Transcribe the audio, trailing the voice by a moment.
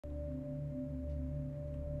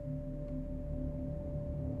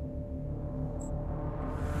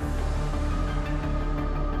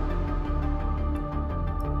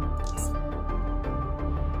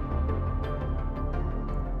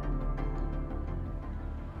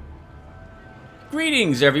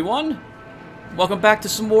Greetings, everyone! Welcome back to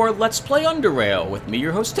some more Let's Play Underrail with me,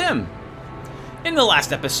 your host, Tim. In the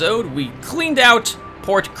last episode, we cleaned out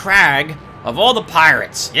Port Crag of all the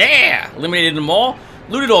pirates. Yeah! Eliminated them all,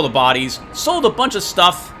 looted all the bodies, sold a bunch of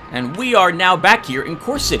stuff, and we are now back here in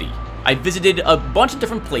Core City. I visited a bunch of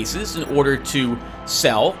different places in order to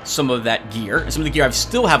sell some of that gear, and some of the gear I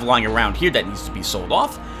still have lying around here that needs to be sold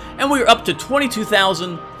off, and we're up to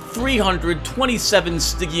 22,327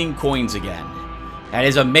 Stygian coins again. That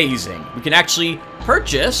is amazing. We can actually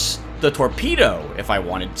purchase the torpedo if I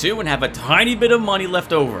wanted to and have a tiny bit of money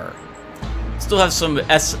left over. Still have some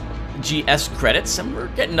SGS credits, and we're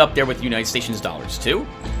getting up there with United Stations dollars too.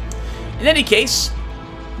 In any case,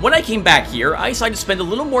 when I came back here, I decided to spend a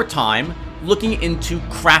little more time looking into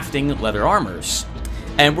crafting leather armors.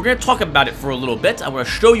 And we're going to talk about it for a little bit. I want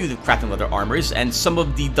to show you the crafting leather armors and some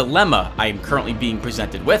of the dilemma I am currently being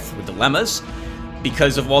presented with dilemmas,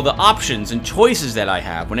 because of all the options and choices that I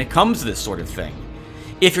have when it comes to this sort of thing.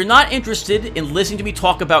 If you're not interested in listening to me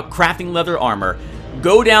talk about crafting leather armor,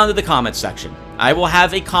 go down to the comment section. I will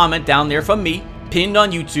have a comment down there from me, pinned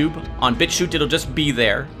on YouTube. On BitChute, it'll just be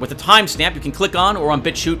there. With a timestamp you can click on, or on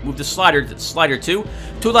BitChute, move the slider to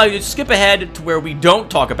allow you to skip ahead to where we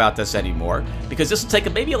don't talk about this anymore, because this will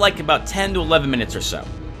take maybe like about 10 to 11 minutes or so.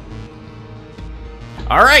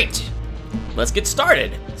 Alright, let's get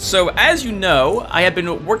started. So, as you know, I have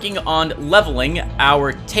been working on leveling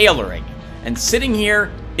our tailoring. And sitting here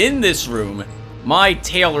in this room, my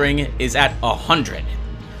tailoring is at 100.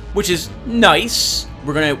 Which is nice.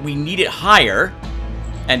 We need it higher.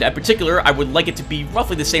 And in particular, I would like it to be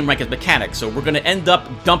roughly the same rank as mechanics. So we're going to end up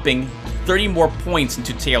dumping 30 more points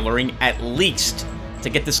into tailoring at least to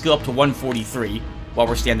get the skill up to 143 while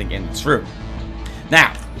we're standing in this room.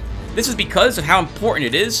 Now, this is because of how important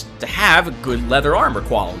it is to have good leather armor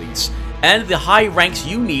qualities, and the high ranks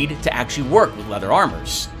you need to actually work with leather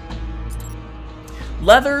armors.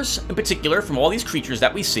 Leathers, in particular, from all these creatures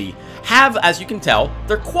that we see, have, as you can tell,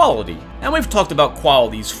 their quality. And we've talked about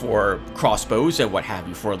qualities for crossbows and what have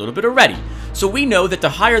you for a little bit already. So we know that the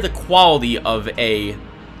higher the quality of a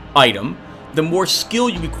item, the more skill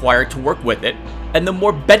you require to work with it, and the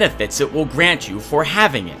more benefits it will grant you for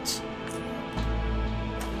having it.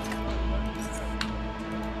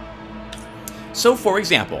 So, for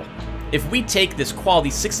example, if we take this quality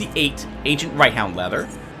 68 Ancient Righthound leather,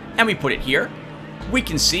 and we put it here, we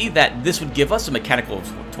can see that this would give us a mechanical of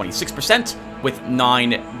 26% with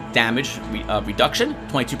 9 damage reduction,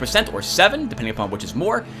 22% or 7, depending upon which is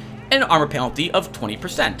more, and an armor penalty of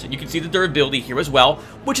 20%. And you can see the durability here as well,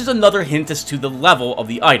 which is another hint as to the level of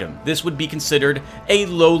the item. This would be considered a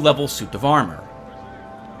low-level suit of armor.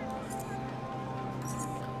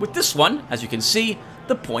 With this one, as you can see,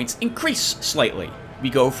 the points increase slightly. We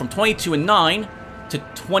go from 22 and 9 to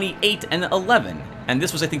 28 and 11. And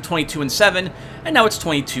this was, I think, 22 and 7, and now it's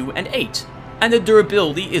 22 and 8. And the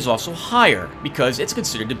durability is also higher, because it's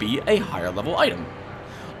considered to be a higher level item.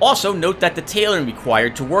 Also, note that the tailoring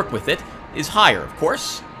required to work with it is higher, of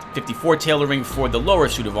course. 54 tailoring for the lower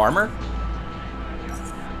suit of armor,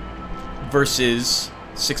 versus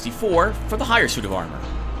 64 for the higher suit of armor.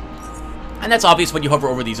 And that's obvious when you hover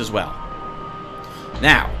over these as well.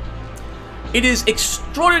 Now, it is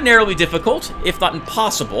extraordinarily difficult, if not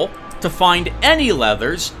impossible, to find any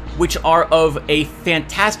leathers which are of a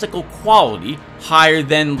fantastical quality higher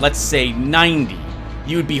than, let's say, 90.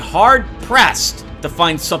 You would be hard-pressed to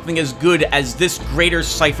find something as good as this Greater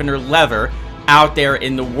Siphoner leather out there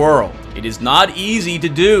in the world. It is not easy to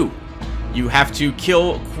do. You have to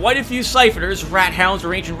kill quite a few Siphoners, rat hounds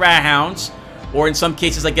or ancient rat hounds, or in some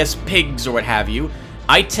cases, I guess, pigs or what have you.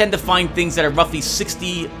 I tend to find things that are roughly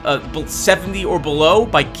 70 or below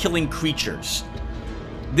by killing creatures.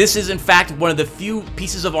 This is, in fact, one of the few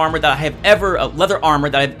pieces of armor that I have ever, leather armor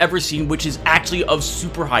that I've ever seen, which is actually of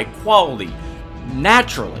super high quality,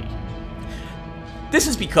 naturally. This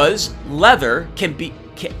is because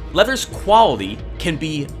leather's quality can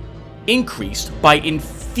be increased by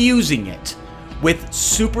infusing it with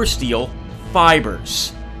super steel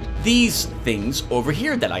fibers. These things over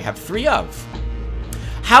here that I have 3 of.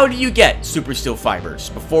 How do you get super steel fibers?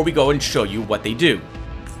 Before we go and show you what they do.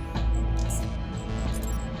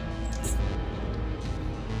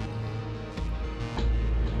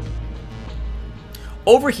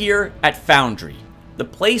 Over here at Foundry, the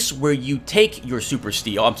place where you take your super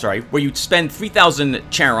steel, where you spend 3,000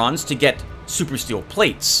 charons to get super steel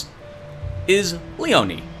plates, is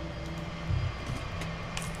Leone.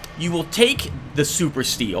 You will take the super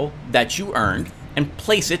steel that you earned and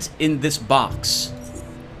place it in this box.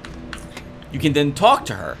 You can then talk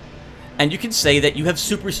to her, and you can say that you have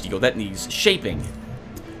super steel that needs shaping.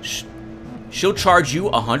 she'll charge you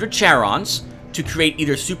 100 charons to create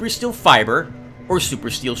either super steel fiber or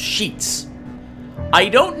super steel sheets. I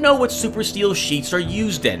don't know what super steel sheets are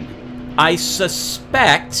used in. I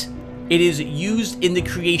suspect it is used in the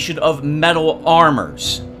creation of metal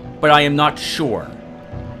armors, but I am not sure.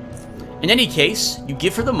 In any case, you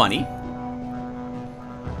give her the money,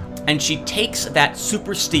 and she takes that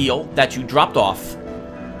super steel that you dropped off,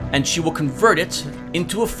 and she will convert it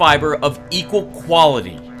into a fiber of equal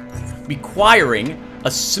quality, requiring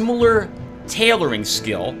a similar tailoring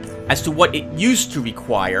skill as to what it used to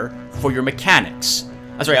require for your mechanics.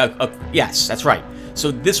 That's right, yes, that's right.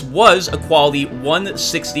 So this was a quality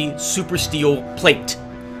 160 super steel plate.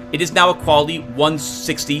 It is now a quality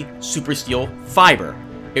 160 super steel fiber.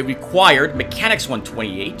 It required mechanics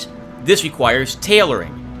 128. This requires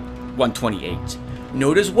tailoring 128.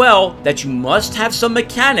 Note as well that you must have some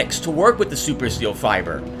mechanics to work with the super steel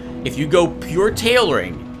fiber. If you go pure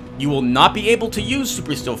tailoring, you will not be able to use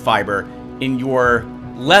super steel fiber in your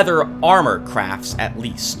leather armor crafts at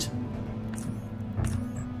least.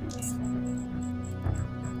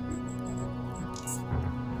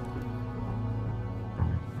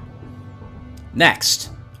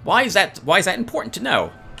 Next, why is that important to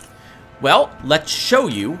know? Well, let's show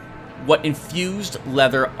you what infused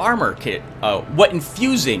leather armor what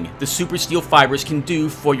infusing the super steel fibers can do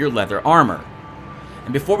for your leather armor.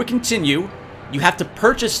 And before we continue, you have to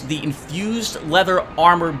purchase the infused leather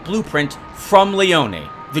armor blueprint from Leone,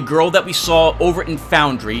 the girl that we saw over in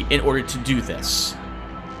Foundry, in order to do this.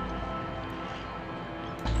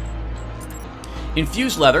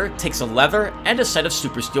 Infused leather takes a leather and a set of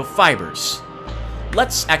super steel fibers.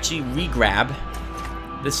 Let's actually re-grab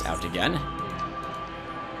this out again.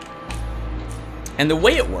 And the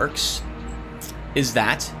way it works is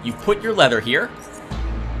that you put your leather here,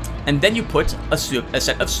 and then you put a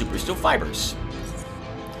set of super steel fibers.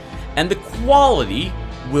 And the quality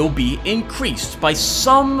will be increased by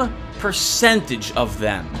some percentage of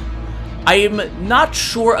them. I am not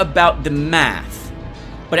sure about the math,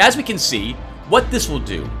 but as we can see, what this will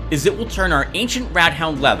do is it will turn our ancient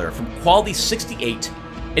Radhound leather from quality 68,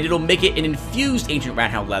 and it'll make it an infused ancient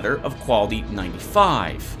Radhound leather of quality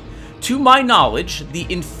 95. To my knowledge, the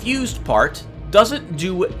infused part doesn't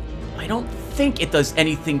do, I don't think it does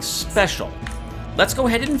anything special. Let's go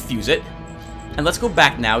ahead and infuse it, and let's go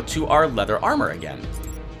back now to our leather armor again.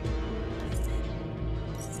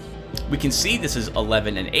 We can see this is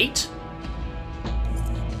 11 and 8.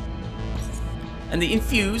 And the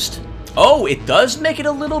infused, oh, it does make it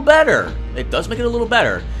a little better. It does make it a little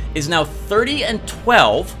better. Is now 30 and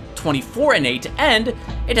 12, 24 and 8, and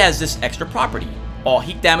it has this extra property. All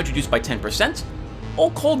heat damage reduced by 10%,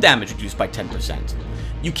 all cold damage reduced by 10%.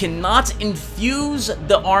 You cannot infuse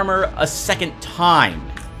the armor a second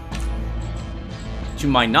time. To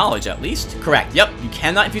my knowledge, at least. Correct, yep, you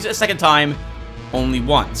cannot infuse it a second time, only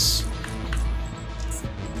once.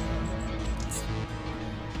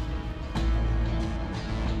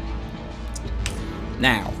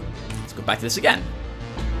 Now, let's go back to this again.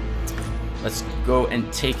 Let's go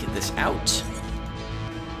and take this out.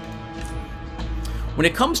 When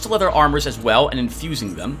it comes to leather armors as well and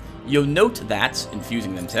infusing them, you'll note that,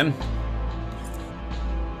 infusing them, Tim,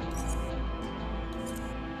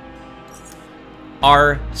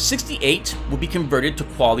 our 68 will be converted to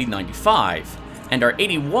quality 95, and our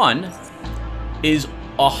 81 is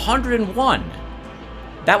 101.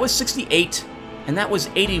 That was 68, and that was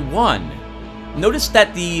 81. Notice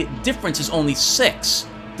that the difference is only 6,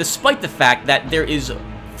 despite the fact that there is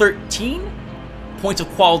 13 points of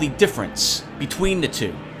quality difference between the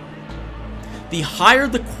two. The higher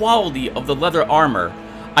the quality of the leather armor,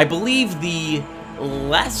 I believe the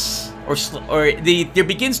less, there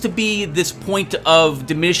begins to be this point of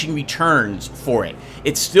diminishing returns for it.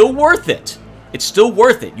 It's still worth it. It's still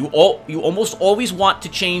worth it. You almost always want to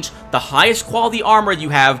change the highest quality armor you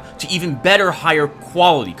have to even better, higher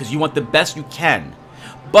quality, because you want the best you can.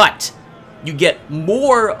 But you get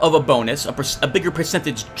more of a bonus, a bigger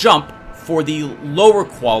percentage jump for the lower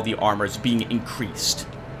quality armors being increased.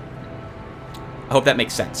 I hope that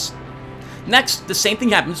makes sense. Next, the same thing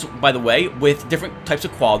happens, by the way, with different types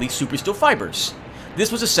of quality super steel fibers.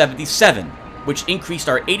 This was a 77, which increased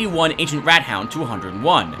our 81 Ancient Radhound to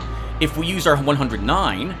 101. If we use our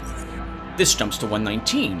 109, this jumps to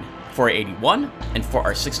 119. For our 81, and for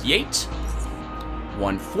our 68,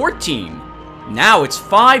 114. Now it's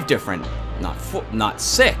 5 different, not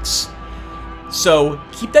 6. So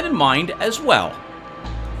keep that in mind as well.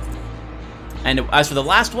 And as for the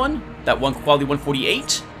last one, that one quality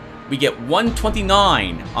 148, we get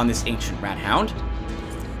 129 on this Ancient Radhound.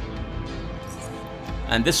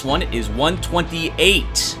 And this one is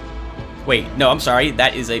 128. Wait, no, I'm sorry.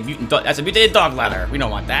 That is a mutant dog. That's a mutated dog leather. We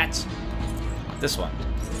don't want that. I want this one.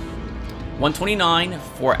 129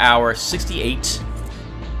 for our 68.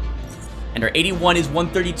 And our 81 is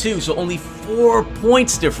 132, so only 4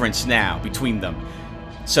 points difference now between them.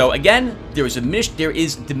 So again, there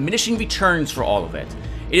is diminishing returns for all of it.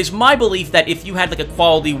 It is my belief that if you had like a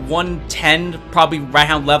quality 110, probably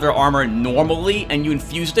Rat-Hound leather armor normally, and you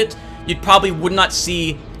infused it, you probably would not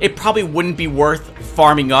see, it probably wouldn't be worth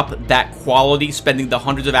farming up that quality, spending the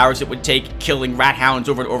hundreds of hours it would take killing Rat-Hounds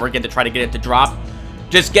over and over again to try to get it to drop.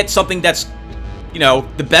 Just get something that's, you know,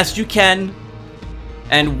 the best you can,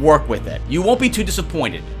 and work with it. You won't be too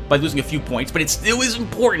disappointed by losing a few points, but it still is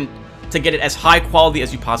important to get it as high quality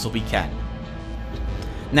as you possibly can.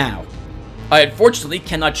 Now, I unfortunately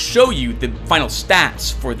cannot show you the final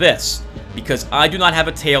stats for this, because I do not have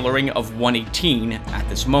a tailoring of 118 at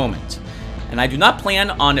this moment. And I do not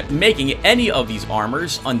plan on making any of these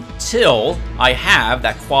armors until I have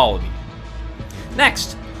that quality.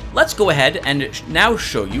 Next, let's go ahead and now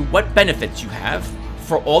show you what benefits you have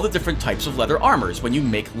for all the different types of leather armors when you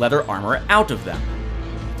make leather armor out of them.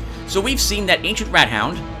 So we've seen that Ancient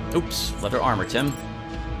Rat-Hound, oops, leather armor, Tim.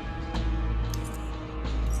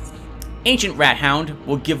 Ancient Rat-Hound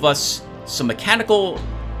will give us some mechanical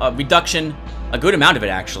reduction, a good amount of it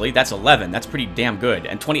actually, that's 11, that's pretty damn good,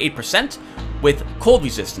 and 28% with cold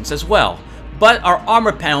resistance as well. But our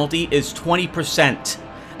armor penalty is 20%.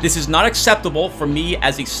 This is not acceptable for me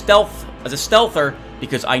as a stealther,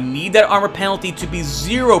 because I need that armor penalty to be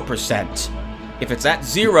 0%. If it's at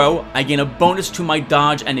 0, I gain a bonus to my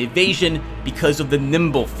dodge and evasion because of the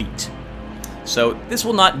nimble feat. So this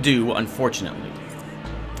will not do, unfortunately.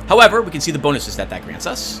 However, we can see the bonuses that grants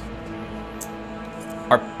us.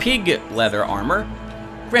 Our pig leather armor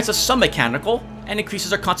grants us some mechanical and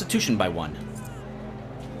increases our constitution by 1.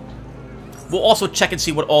 We'll also check and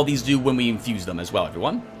see what all these do when we infuse them as well,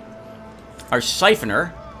 everyone. Our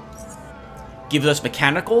siphoner gives us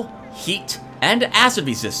mechanical, heat, and acid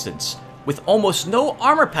resistance with almost no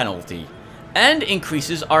armor penalty, and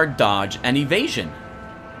increases our dodge and evasion.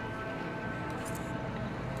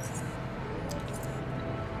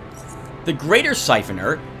 The Greater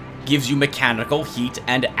Siphoner gives you mechanical, heat,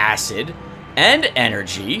 and acid, and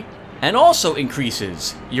energy, and also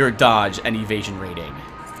increases your dodge and evasion rating.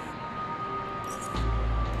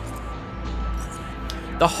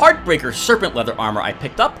 The Heartbreaker Serpent Leather Armor I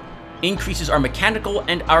picked up increases our mechanical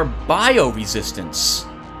and our bio resistance.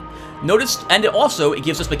 Notice, and it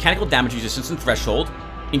gives us mechanical damage resistance and threshold,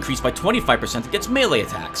 increased by 25% against melee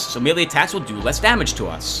attacks. So melee attacks will do less damage to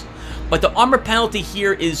us. But the armor penalty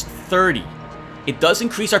here is 30. It does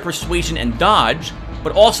increase our persuasion and dodge,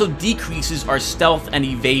 but also decreases our stealth and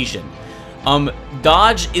evasion.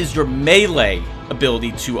 Dodge is your melee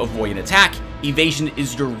ability to avoid an attack. Evasion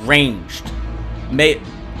is your ranged.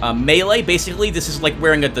 Melee, basically, this is like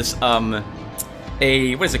wearing what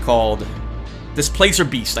is it called? Displacer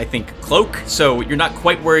Beast, I think, cloak. So you're not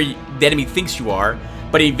quite where the enemy thinks you are.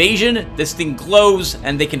 But evasion, this thing glows,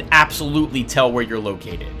 and they can absolutely tell where you're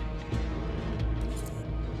located.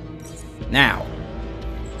 Now,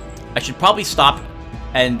 I should probably stop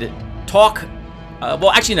and talk.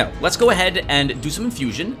 Well, actually, no. Let's go ahead and do some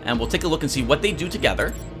infusion, and we'll take a look and see what they do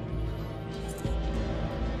together.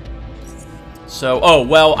 So, oh,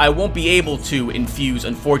 well, I won't be able to infuse,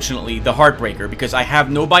 unfortunately, the Heartbreaker because I have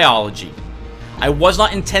no biology. I was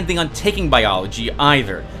not intending on taking biology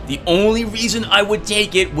either. The only reason I would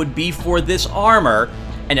take it would be for this armor,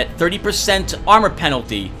 and at 30% armor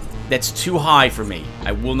penalty, that's too high for me.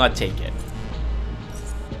 I will not take it.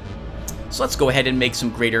 So let's go ahead and make some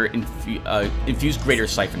greater infused Greater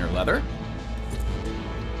Siphoner leather.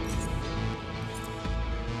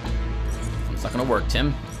 It's not going to work,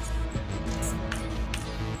 Tim.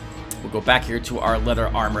 We'll go back here to our leather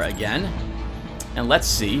armor again, and let's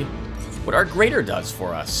see what our greater does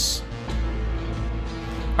for us.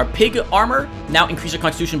 Our pig armor now increases our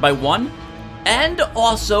constitution by 1, and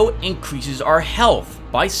also increases our health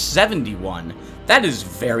by 71. That is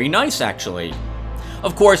very nice, actually.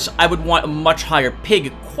 Of course, I would want a much higher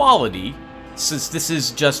pig quality, since this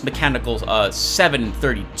is just mechanical 7 and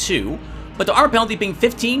 32, but the armor penalty being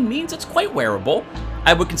 15 means it's quite wearable.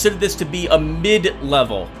 I would consider this to be a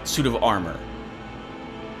mid-level suit of armor.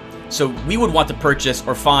 So we would want to purchase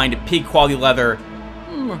or find pig quality leather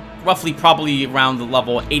roughly probably around the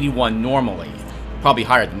level 81 normally. Probably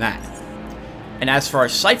higher than that. And as for our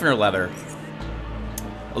siphoner leather,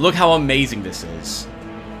 look how amazing this is.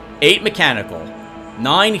 8 mechanical,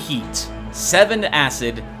 9 heat, 7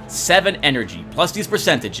 acid, 7 energy, plus these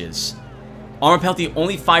percentages. Armor penalty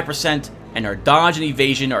only 5%, and our dodge and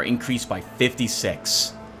evasion are increased by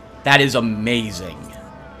 56. That is amazing.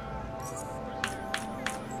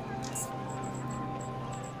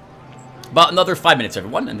 About another 5 minutes,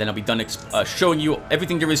 everyone, and then I'll be done showing you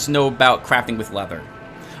everything there is to know about crafting with leather.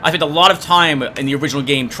 I spent a lot of time in the original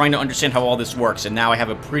game trying to understand how all this works, and now I have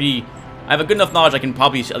a good enough knowledge I can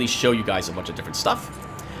probably at least show you guys a bunch of different stuff.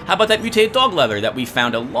 How about that mutated dog leather that we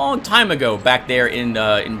found a long time ago back there in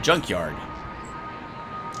Junkyard?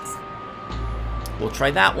 We'll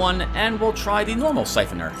try that one, and we'll try the normal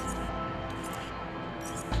siphoner.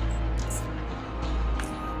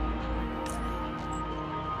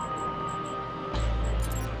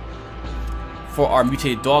 For our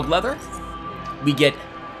mutated dog leather, we get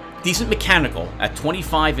decent mechanical at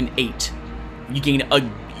 25 and 8. You gain a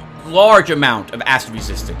large amount of acid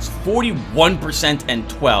resistance, 41% and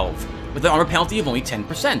 12, with an armor penalty of only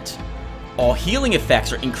 10%. All healing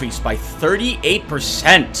effects are increased by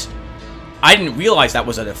 38%. I didn't realize that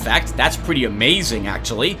was an effect. That's pretty amazing,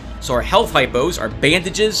 actually. So our health hypos, our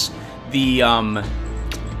bandages, the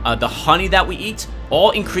honey that we eat,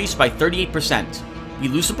 all increased by 38%. We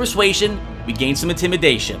lose some persuasion, we gain some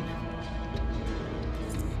intimidation.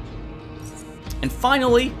 And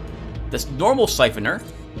finally, this normal siphoner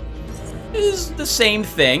is the same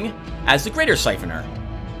thing as the greater siphoner.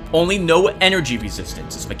 Only no energy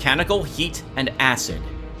resistance. It's mechanical, heat, and acid.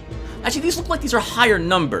 Actually, these look like these are higher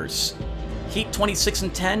numbers. Heat 26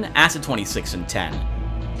 and 10, acid 26 and 10.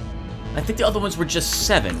 I think the other ones were just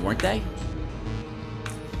 7, weren't they?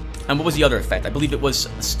 And what was the other effect? I believe it was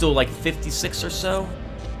still like 56 or so.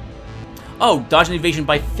 Oh, dodge and evasion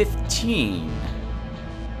by 15.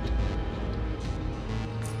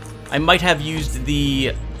 I might have used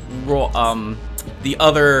the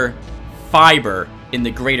other fiber in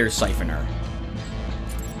the greater siphoner.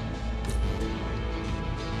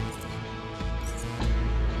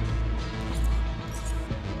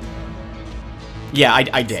 Yeah,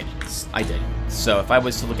 I did. I did. So if I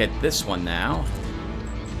was to look at this one now.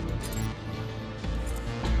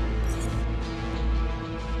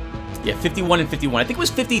 Yeah, 51 and 51. I think it was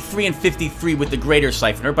 53 and 53 with the greater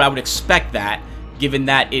siphoner, but I would expect that, given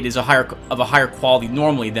that it is of a higher quality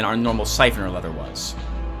normally than our normal siphoner leather was.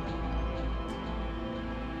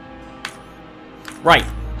 Right.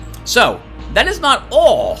 So, that is not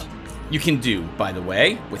all you can do, by the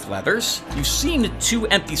way, with leathers. You've seen the 2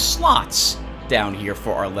 empty slots down here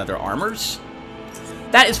for our leather armors.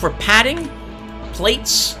 That is for padding,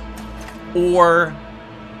 plates, or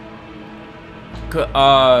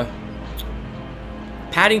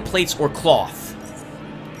padding, plates, or cloth.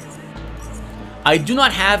 I do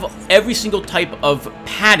not have every single type of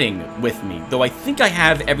padding with me, though I think I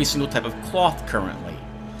have every single type of cloth currently.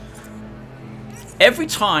 Every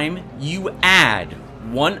time you add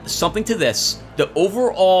something to this, the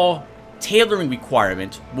overall tailoring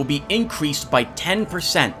requirement will be increased by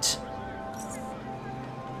 10%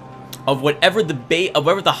 of whatever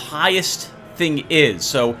the highest thing is.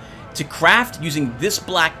 So to craft using this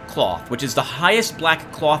black cloth, which is the highest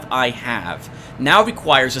black cloth I have, now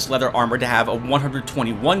requires this leather armor to have a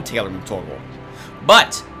 121 tailoring total.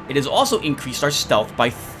 But it has also increased our stealth by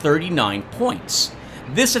 39 points.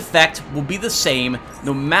 This effect will be the same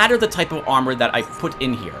no matter the type of armor that I put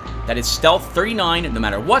in here. That is stealth 39 no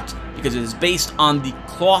matter what, because it is based on the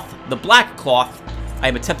cloth, the black cloth I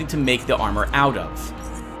am attempting to make the armor out of.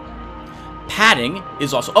 Padding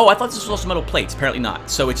is also... Oh, I thought this was also metal plates. Apparently not.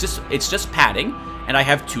 So it's just padding, and I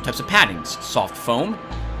have 2 types of paddings. Soft foam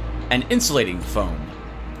and insulating foam.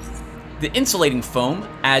 The insulating foam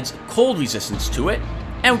adds cold resistance to it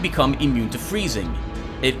and will become immune to freezing.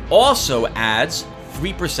 It also adds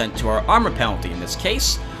 3% to our armor penalty in this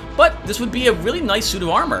case, but this would be a really nice suit of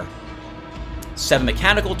armor. 7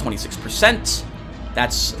 mechanical, 26%.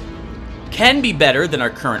 That's can be better than our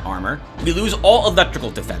current armor. We lose all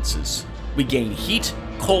electrical defenses. We gain heat,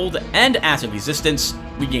 cold, and acid resistance.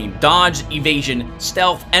 We gain dodge, evasion,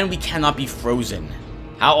 stealth, and we cannot be frozen.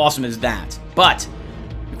 How awesome is that? But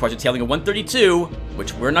it requires a tailing of 132,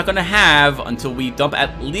 which we're not going to have until we dump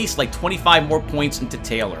at least like 25 more points into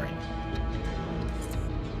tailoring.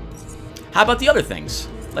 How about the other things?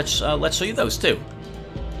 Let's show you those too.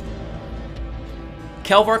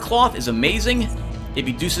 Kelvar cloth is amazing. It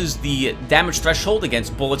reduces the damage threshold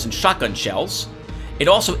against bullets and shotgun shells. It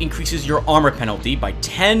also increases your armor penalty by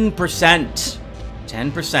 10%.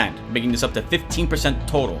 10%, making this up to 15%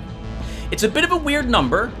 total. It's a bit of a weird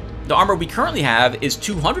number. The armor we currently have is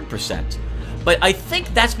 200%. But I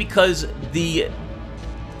think that's because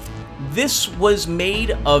this was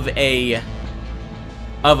made of a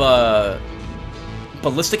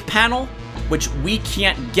ballistic panel, which we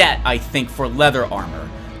can't get, I think, for leather armor.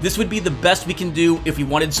 This would be the best we can do if we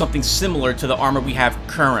wanted something similar to the armor we have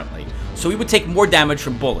currently. So we would take more damage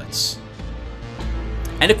from bullets.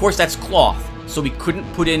 And of course that's cloth, so we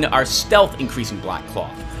couldn't put in our stealth increasing black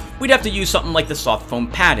cloth. We'd have to use something like the soft foam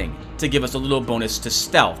padding to give us a little bonus to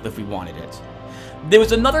stealth if we wanted it. There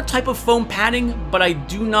was another type of foam padding, but I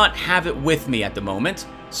do not have it with me at the moment,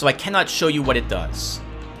 so I cannot show you what it does.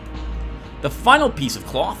 The final piece of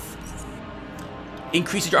cloth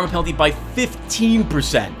increases your armor penalty by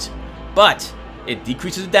 15%, but it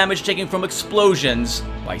decreases the damage taken from explosions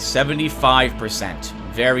by 75%.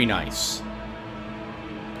 Very nice.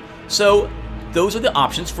 So, those are the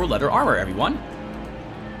options for leather armor, everyone.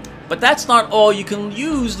 But that's not all you can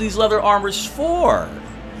use these leather armors for.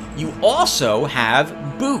 You also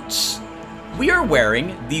have boots. We are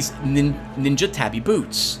wearing these ninja tabby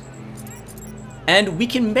boots. And we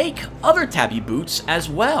can make other tabby boots as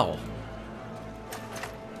well.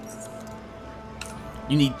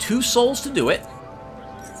 You need 2 soles to do it,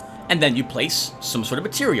 and then you place some sort of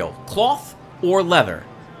material, cloth or leather.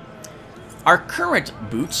 Our current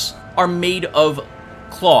boots are made of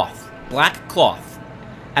cloth, black cloth.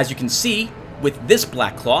 As you can see, with this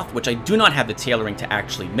black cloth, which I do not have the tailoring to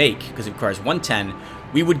actually make, because it requires 110,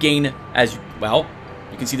 we would gain, as well,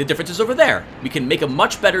 you can see the differences over there. We can make a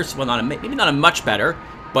much better, well, maybe not a much better,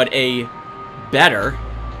 but a better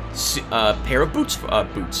pair of boots.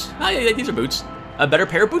 These are boots. A better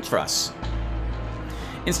pair of boots for us.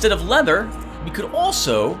 Instead of leather, we could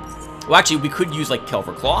also, well, actually, we could use like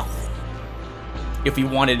Kelver cloth. If we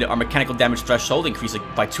wanted our mechanical damage threshold increased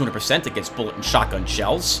by 200% against bullet and shotgun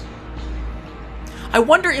shells. I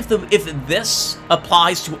wonder if this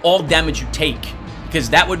applies to all damage you take, because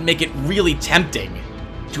that would make it really tempting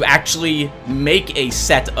to actually make a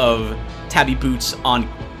set of tabby boots on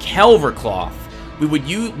Kelver cloth. We would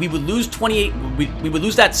lose 28. We would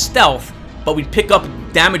lose that stealth, but we'd pick up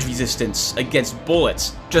damage resistance against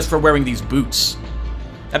bullets just for wearing these boots.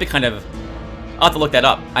 That'd be kind of... I'll have to look that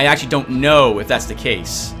up. I actually don't know if that's the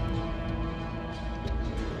case.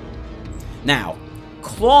 Now,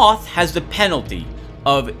 cloth has the penalty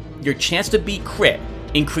of your chance to beat crit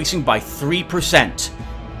increasing by 3%.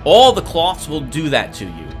 All the cloths will do that to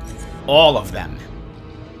you. All of them.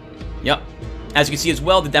 Yep. As you can see as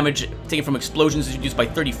well, the damage taken from explosions is reduced by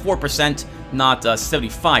 34%, not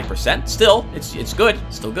 75%. Still, it's good.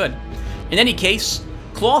 Still good. In any case,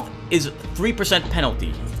 cloth is 3%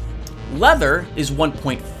 penalty. Leather is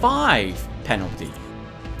 1.5 penalty.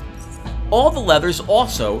 All the leathers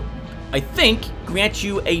also, I think, grant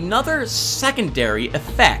you another secondary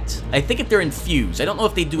effect. I think if they're infused. I don't know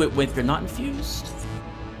if they do it when they're not infused.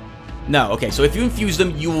 No, okay, so if you infuse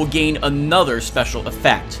them, you will gain another special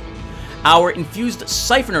effect. Our infused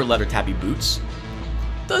siphoner leather tabby boots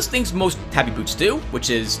does things most tabby boots do, which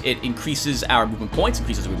is it increases our movement points,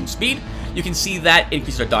 increases our movement speed. You can see that it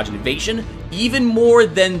increases our dodge and evasion even more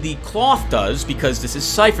than the cloth does because this is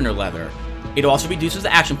siphoner leather. It also reduces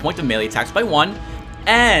the action point of melee attacks by 1,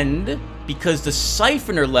 and because the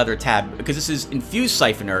siphoner leather tab, because this is infused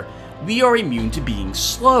siphoner, we are immune to being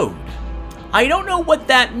slowed. I don't know what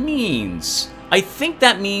that means. I think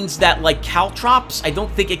that means that, like Caltrops, I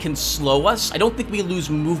don't think it can slow us. I don't think we lose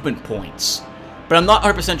movement points. But I'm not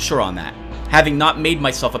 100% sure on that, having not made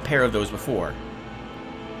myself a pair of those before.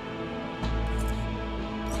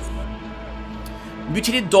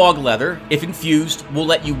 Mutated dog leather, if infused, will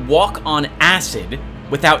let you walk on acid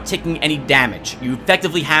without taking any damage. You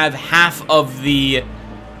effectively have half of the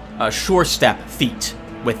Sure Step feat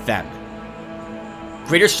with them.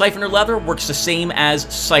 Greater Siphoner leather works the same as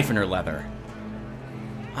Siphoner leather.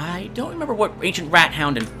 I don't remember what Ancient Rat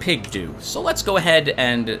Hound and Pig do, so let's go ahead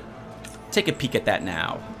and take a peek at that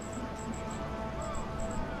now.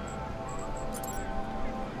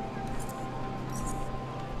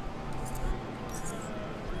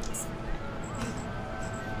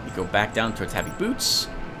 We go back down to our tabby boots.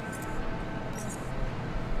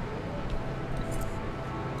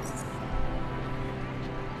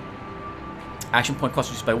 Action point cost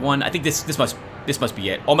reduced by 1. I think this must be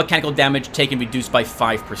it. All mechanical damage taken reduced by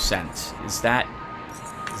 5%. Is that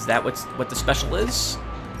what the special is?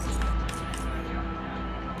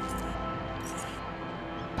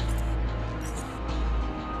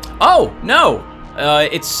 Oh, no!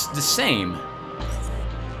 It's the same.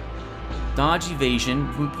 Dodge, evasion,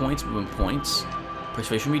 movement points.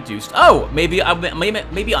 Persuasion reduced. Oh, maybe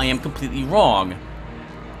I am completely wrong.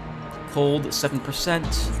 Cold,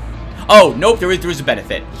 7%. Oh, nope, there is a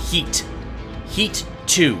benefit. Heat. Heat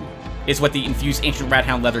 2 is what the infused Ancient Rat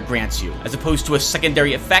Hound leather grants you. As opposed to a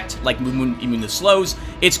secondary effect, like immune to slows,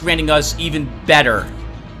 it's granting us even better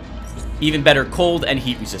cold and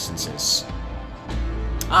heat resistances.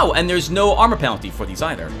 Oh, and there's no armor penalty for these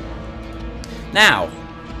either. Now,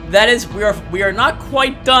 that is, we are not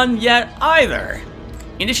quite done yet either.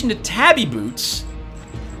 In addition to tabby boots,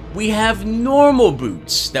 we have normal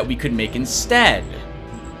boots that we could make instead.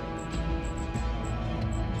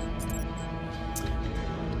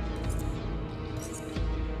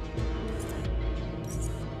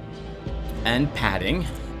 And padding.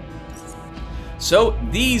 So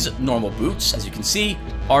these normal boots, as you can see,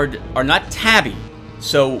 are not tabby.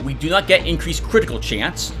 So we do not get increased critical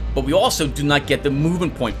chance, but we also do not get the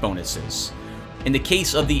movement point bonuses. In the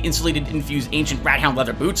case of the insulated infused ancient rathound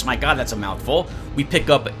leather boots, my god, that's a mouthful, we pick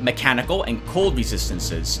up mechanical and cold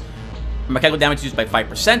resistances. Mechanical damage used by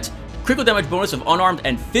 5%, critical damage bonus of unarmed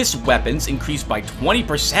and fist weapons increased by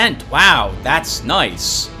 20%. Wow, that's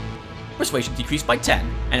nice. Persuasion decreased by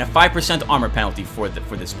 10, and a 5% armor penalty for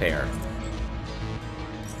this pair.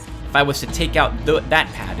 If I was to take out that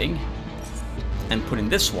padding and put in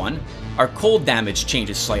this one, our cold damage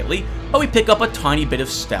changes slightly, but we pick up a tiny bit of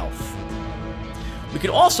stealth. We could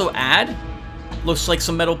also add, looks like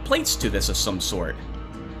some metal plates to this of some sort.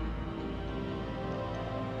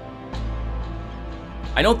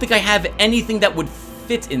 I don't think I have anything that would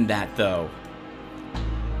fit in that, though.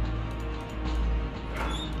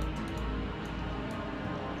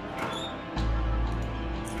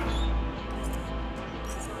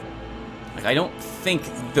 Like, I don't think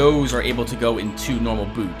those are able to go into normal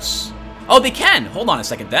boots. Oh, they can! Hold on a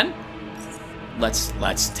second, then.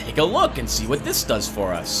 Let's take a look and see what this does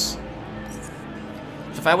for us.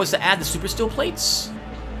 So if I was to add the super steel plates.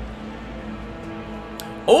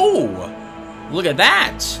 Oh! Look at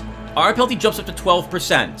that! Our penalty jumps up to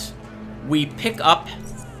 12%. We pick up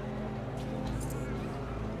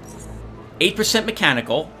 8%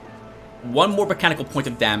 mechanical, 1 more mechanical point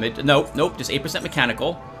of damage. Nope, just 8%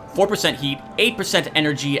 mechanical, 4% heat, 8%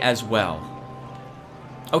 energy as well.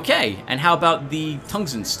 Okay, and how about the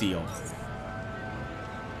tungsten steel?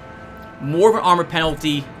 More of an armor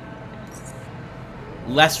penalty,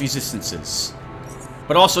 less resistances,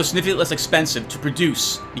 but also significantly less expensive to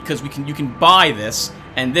produce because you can buy this,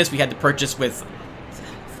 and this we had to purchase with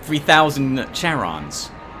 3,000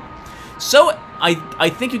 charons. So I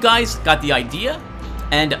think you guys got the idea,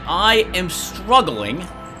 and I am struggling.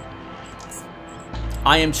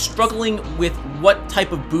 I am struggling with what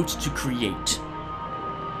type of boots to create.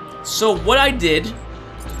 So what I did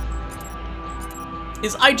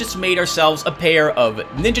is I just made ourselves a pair of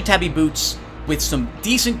Ninja Tabby boots with some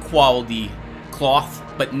decent quality cloth,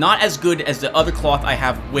 but not as good as the other cloth I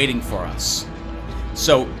have waiting for us.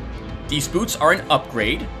 So these boots are an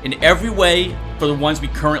upgrade in every way for the ones we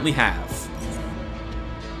currently have.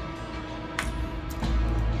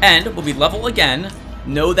 And when we level again,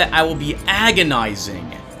 know that I will be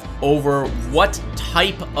agonizing over what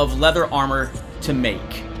type of leather armor to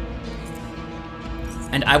make.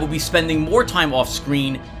 And I will be spending more time off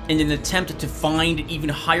screen in an attempt to find even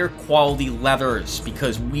higher quality leathers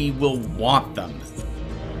because we will want them.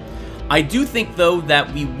 I do think though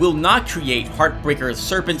that we will not create Heartbreaker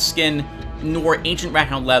Serpent Skin nor Ancient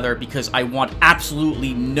Rathound Leather because I want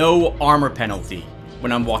absolutely no armor penalty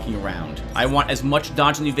when I'm walking around. I want as much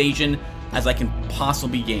dodge and evasion as I can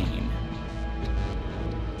possibly gain.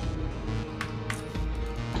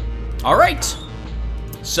 Alright,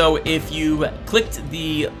 so if you clicked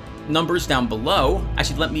the numbers down below,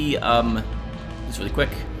 actually let me, just really quick,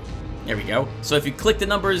 there we go. So if you click the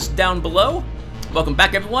numbers down below, welcome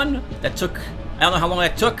back everyone. That took, I don't know how long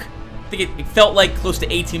that took. I think it felt like close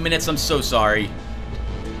to 18 minutes, I'm so sorry.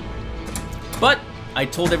 But I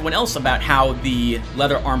told everyone else about how the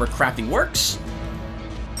leather armor crafting works.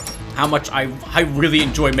 How much I really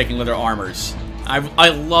enjoy making leather armors. I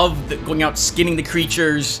love going out skinning the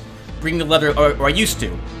creatures, bringing the leather, or I used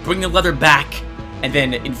to, bring the leather back, and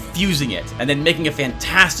then infusing it, and then making a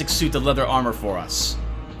fantastic suit of leather armor for us.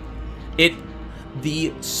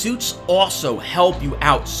 The suits also help you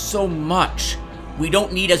out so much. We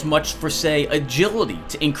don't need as much for, say, agility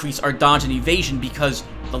to increase our dodge and evasion because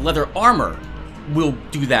the leather armor will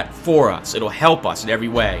do that for us. It'll help us in every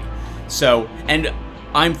way. So, and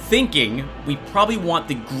I'm thinking we probably want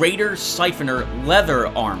the Greater Siphoner leather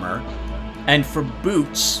armor, and for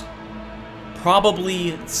boots,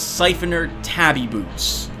 probably Siphoner tabby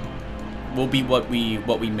boots will be what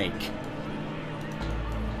we make.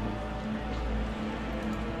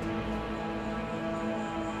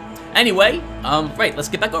 Anyway, right, let's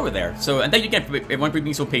get back over there. So, and thank you again for everyone for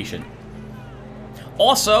being so patient.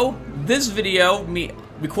 Also, this video, me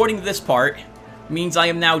recording this part, means I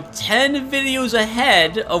am now 10 videos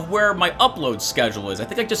ahead of where my upload schedule is. I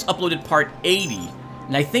think I just uploaded part 80,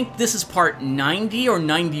 and I think this is part 90 or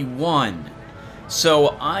 91.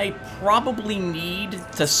 So I probably need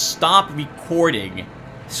to stop recording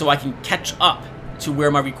so I can catch up to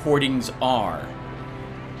where my recordings are.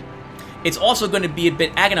 It's also going to be a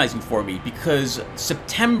bit agonizing for me because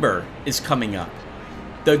September is coming up.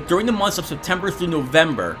 During the months of September through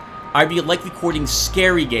November, I'd be like recording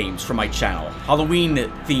scary games for my channel,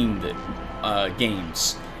 Halloween-themed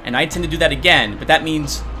games. And I intend to do that again, but that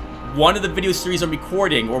means one of the video series I'm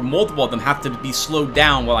recording, or multiple of them, have to be slowed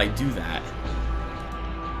down while I do that.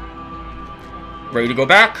 Ready to go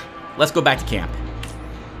back? Let's go back to camp.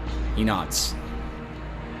 He nods.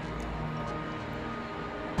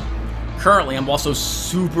 Currently, I'm also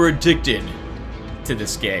super addicted to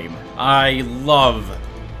this game. I love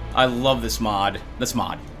this mod.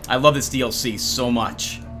 I love this DLC so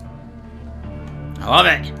much. I love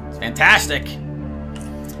it. It's fantastic.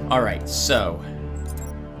 Alright, so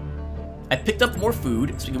I picked up more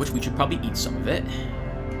food, speaking of which we should probably eat some of it.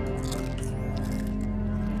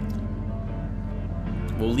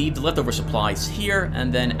 We'll leave the leftover supplies here,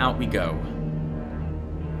 and then out we go.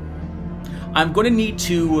 I'm going to need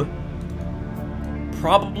to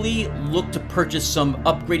probably look to purchase some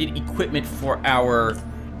upgraded equipment for our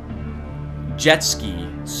jet ski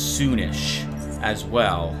soonish as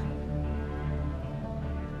well.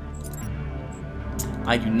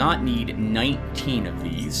 I do not need 19 of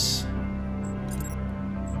these.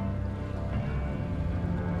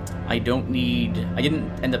 I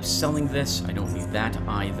didn't end up selling this. I don't need that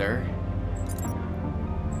either.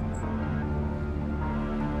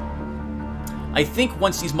 I think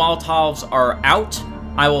once these Molotovs are out,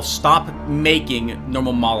 I will stop making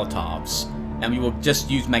normal Molotovs. And we will just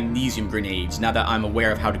use magnesium grenades now that I'm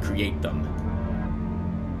aware of how to create them.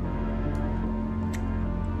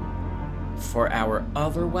 For our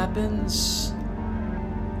other weapons,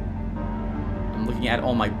 I'm looking at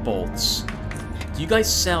all my bolts. Do you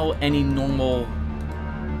guys sell any normal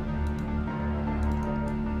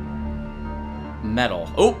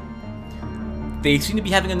metal? Oh! They seem to be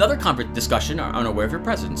having another discussion. I'm unaware of your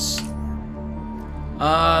presence.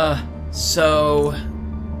 So...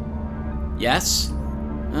 Yes?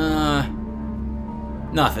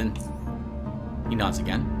 Nothing. He nods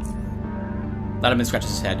again. Letterman scratches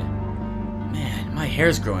his head. Man, my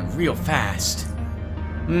hair's growing real fast.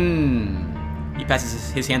 He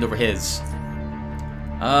passes his hand over his.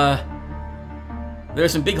 There are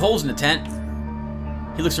some big holes in the tent.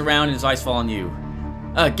 He looks around and his eyes fall on you.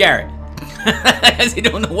 Garrett. As he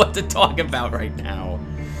don't know what to talk about right now.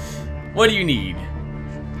 What do you need?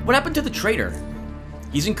 What happened to the traitor?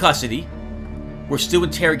 He's in custody. We're still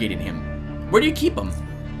interrogating him. Where do you keep him?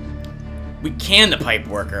 We canned the pipe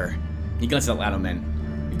worker. He glances at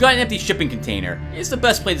Ladderman. We've got an empty shipping container. It's the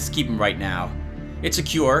best place to keep him right now. It's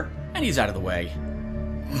secure, and he's out of the way.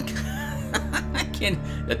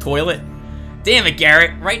 The toilet? Damn it,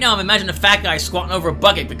 Garrett. Right now I'm imagining a fat guy squatting over a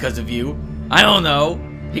bucket because of you. I don't know.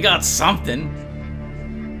 He got something.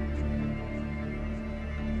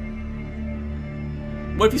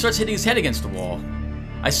 What if he starts hitting his head against the wall?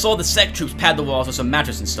 I saw the sec troops pad the walls with some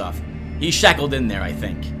mattress and stuff. He's shackled in there, I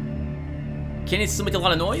think. Can he still make a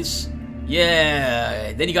lot of noise?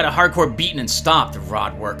 Yeah, then he got a hardcore beaten and stopped, the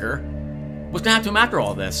rod worker. What's gonna happen to him after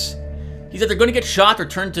all this? He's either gonna get shot or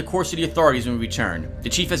turned to Core City authorities when we return. The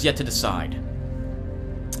chief has yet to decide.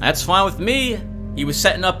 That's fine with me. He was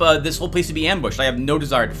setting up this whole place to be ambushed. I have no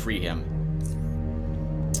desire to free him.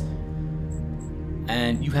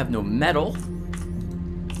 And you have no metal.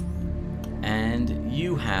 And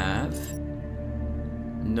you have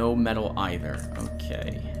no metal either.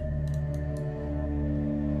 Okay.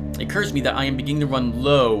 It occurs to me that I am beginning to run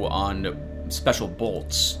low on special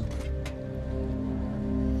bolts.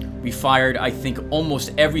 We fired, I think,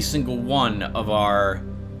 almost every single one of our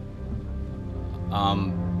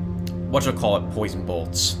poison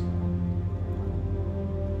bolts.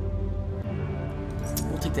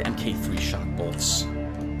 We'll take the MK3 shock bolts.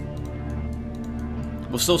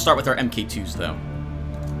 We'll still start with our MK2s, though.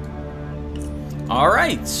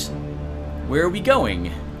 Alright. Where are we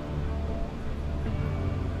going?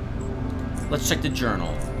 Let's check the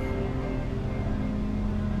journal.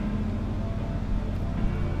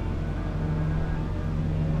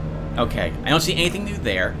 Okay, I don't see anything new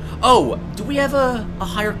there. Oh, do we have a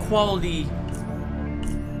higher quality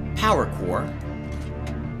power core?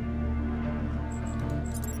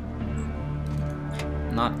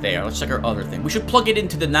 Not there. Let's check our other thing. We should plug it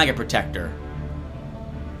into the Naga Protector.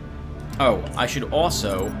 Oh, I should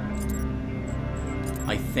also,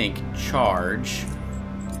 I think, charge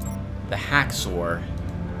the Hacksaw.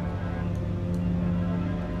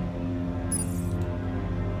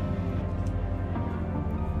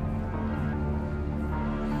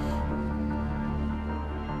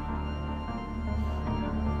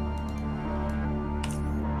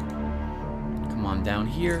 on down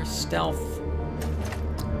here. Stealth.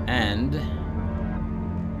 And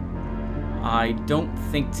I don't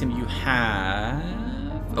think, Tim, you have...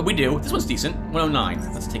 Oh, we do. This one's decent.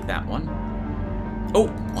 109. Let's take that one. Oh,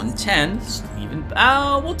 110. Even...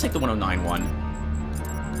 we'll take the 109 one.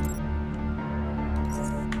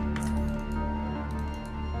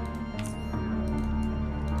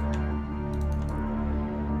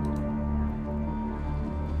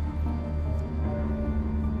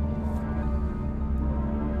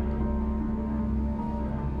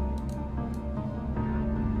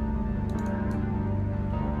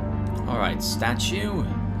 Alright, statue.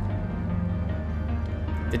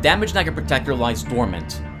 The damaged Naga Protector lies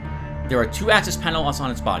dormant. There are 2 access panels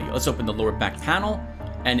on its body. Let's open the lower back panel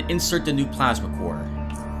and insert the new plasma core.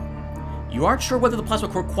 You aren't sure whether the plasma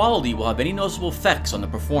core quality will have any noticeable effects on the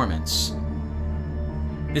performance.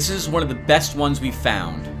 This is one of the best ones we've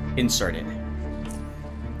found. Insert it.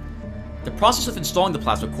 The process of installing the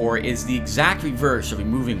plasma core is the exact reverse of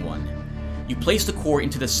removing one. You place the core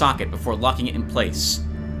into the socket before locking it in place.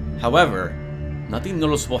 However, nothing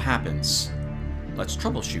noticeable happens. Let's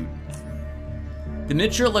troubleshoot. The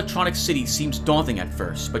miniature electronic city seems daunting at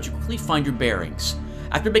first, but you quickly find your bearings.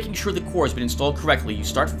 After making sure the core has been installed correctly, you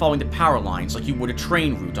start following the power lines like you would a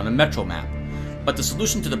train route on a metro map. But the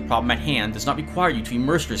solution to the problem at hand does not require you to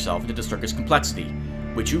immerse yourself into the circuit's complexity,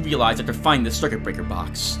 which you realize after finding the circuit breaker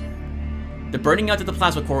box. The burning out of the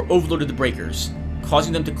plasma core overloaded the breakers,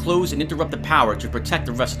 causing them to close and interrupt the power to protect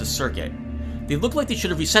the rest of the circuit. They look like they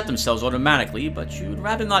should have reset themselves automatically, but you'd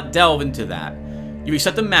rather not delve into that. You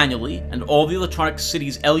reset them manually, and all the electronic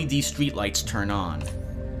city's LED streetlights turn on.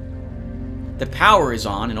 The power is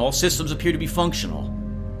on, and all systems appear to be functional.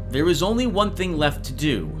 There is only one thing left to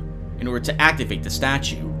do in order to activate the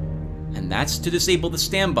statue, and that's to disable the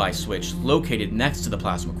standby switch located next to the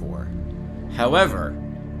plasma core. However,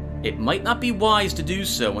 it might not be wise to do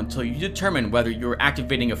so until you determine whether you're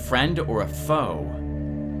activating a friend or a foe.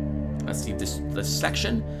 Let's see this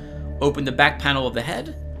section. Open the back panel of the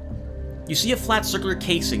head. You see a flat circular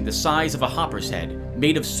casing the size of a hopper's head,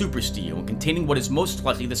 made of super steel and containing what is most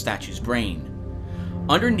likely the statue's brain.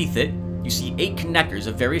 Underneath it, you see 8 connectors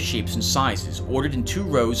of various shapes and sizes, ordered in 2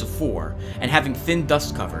 rows of 4, and having thin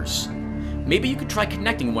dust covers. Maybe you could try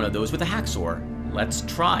connecting one of those with a hacksaw. Let's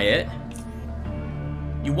try it.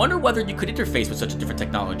 You wonder whether you could interface with such a different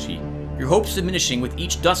technology. Your hopes diminishing with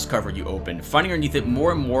each dust cover you open, finding underneath it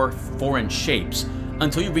more and more foreign shapes,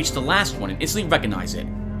 until you reach the last one and instantly recognize it.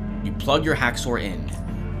 You plug your hacksaw in.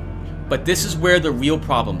 But this is where the real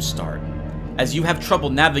problems start, as you have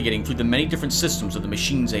trouble navigating through the many different systems of the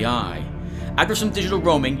machine's AI. After some digital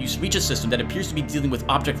roaming, you reach a system that appears to be dealing with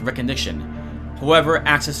object recognition. However,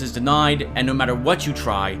 access is denied, and no matter what you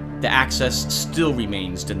try, the access still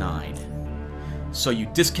remains denied. So you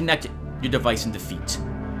disconnect your device in defeat.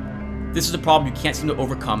 This is a problem you can't seem to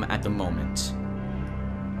overcome at the moment.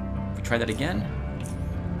 If we try that again.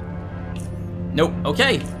 Nope,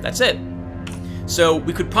 okay, that's it. So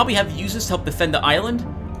we could probably have used this to help defend the island,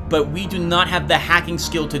 but we do not have the hacking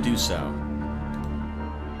skill to do so.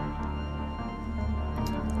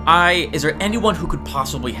 Is there anyone who could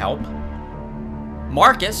possibly help?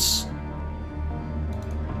 Marcus?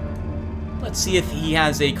 Let's see if he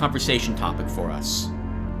has a conversation topic for us.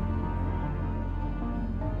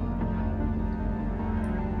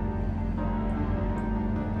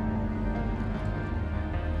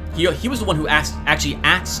 He was the one who actually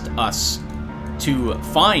asked us to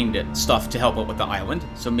find stuff to help out with the island,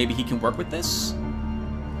 so maybe he can work with this?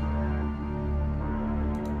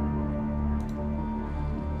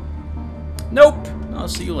 Nope. I'll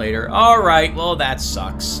see you later. Alright, well that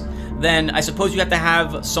sucks. Then I suppose you have to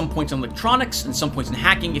have some points in electronics and some points in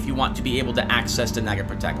hacking if you want to be able to access the Naga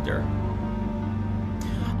Protector.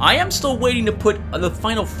 I am still waiting to put the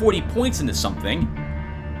final 40 points into something.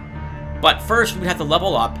 But first, we would have to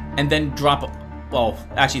level up and then drop, well,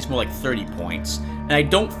 actually it's more like 30 points. And I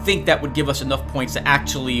don't think that would give us enough points to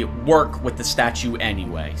actually work with the statue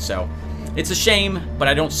anyway. So, it's a shame, but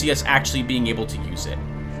I don't see us actually being able to use it.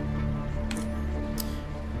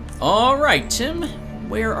 Alright, Tim,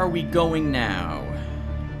 where are we going now?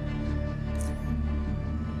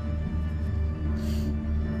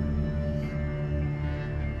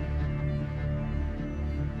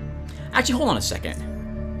 Actually, hold on a second.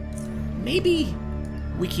 Maybe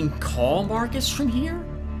we can call Marcus from here?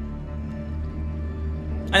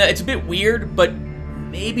 I know it's a bit weird, but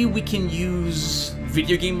maybe we can use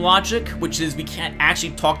video game logic, which is we can't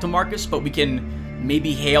actually talk to Marcus, but we can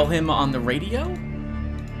maybe hail him on the radio?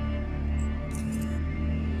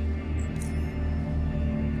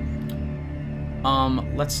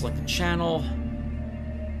 Let's select the channel.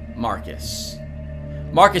 Marcus.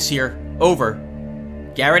 Marcus here. Over.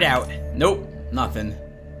 Garrett out. Nope. Nothing.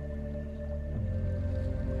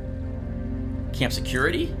 Camp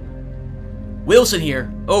security? Wilson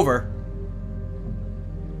here. Over.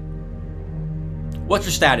 What's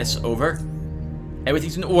your status? Over.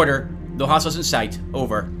 Everything's in order. No hostiles in sight.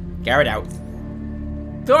 Over. Garrett out.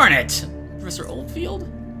 Darn it! Professor Oldfield?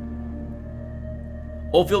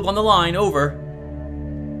 Oldfield on the line. Over.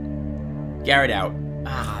 Garrett out.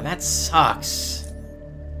 Ah, that sucks.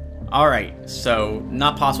 Alright, so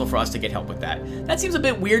not possible for us to get help with that. That seems a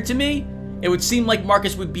bit weird to me. It would seem like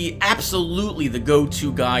Marcus would be absolutely the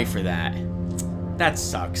go-to guy for that. That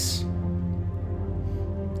sucks.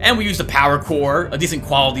 And we used a power core, a decent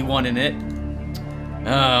quality one in it.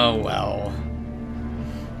 Oh, well.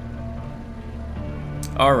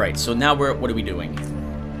 Alright, so now what are we doing?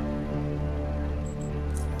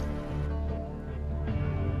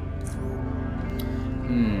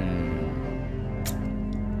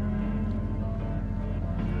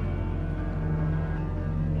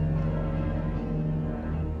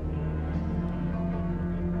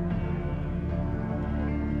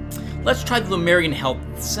 Let's try the Lotaeri Health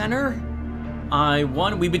Center.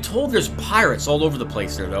 We've been told there's pirates all over the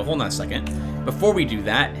place there, though. Hold on a second. Before we do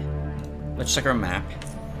that, let's check our map.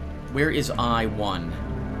 Where is I-1?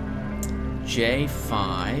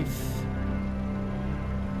 J5.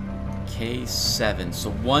 K7.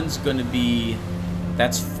 So 1's going to be...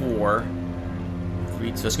 That's 4.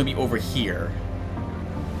 3, so it's going to be over here.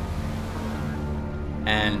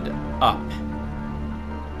 And up.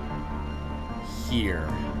 Here.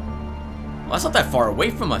 Well, that's not that far away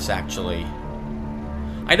from us, actually.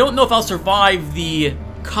 I don't know if I'll survive the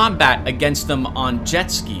combat against them on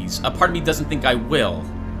jet skis. A part of me doesn't think I will.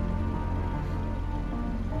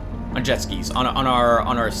 On jet skis, on our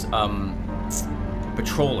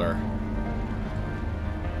patroller.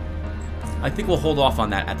 I think we'll hold off on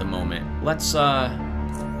that at the moment. Let's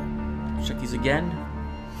check these again.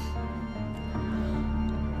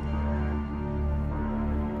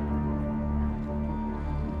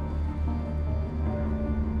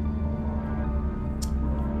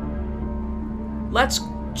 Let's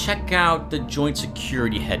check out the Joint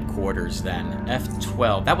Security Headquarters then.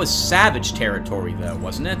 F12. That was Savage territory though,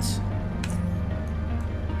 wasn't it?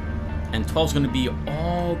 And 12's going to be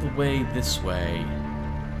all the way this way.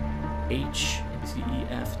 H, C, E,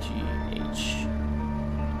 F, G, H.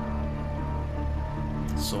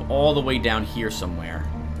 So all the way down here somewhere.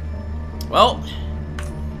 Well,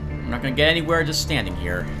 I'm not going to get anywhere just standing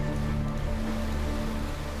here.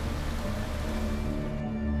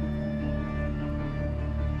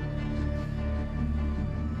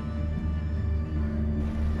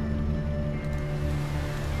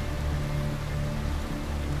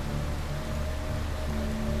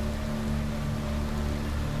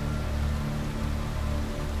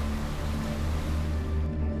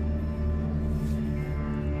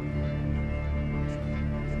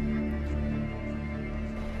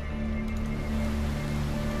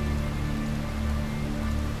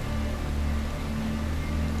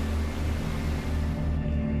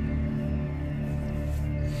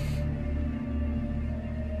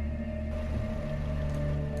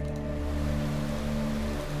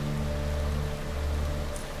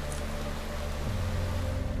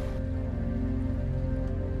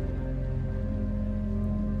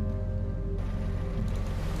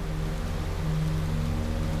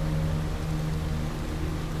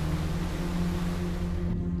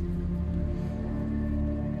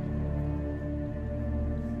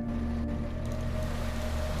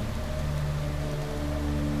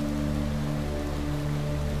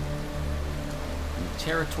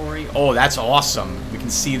 Territory. Oh, that's awesome. We can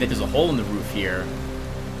see that there's a hole in the roof here.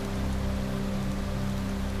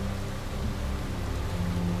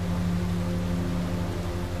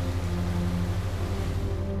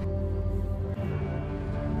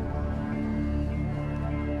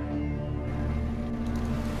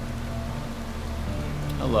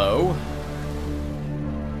 Hello.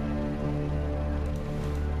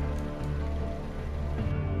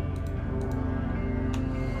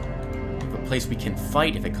 Place we can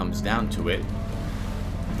fight if it comes down to it.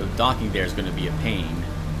 The docking there is going to be a pain.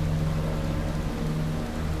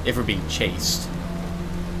 If we're being chased.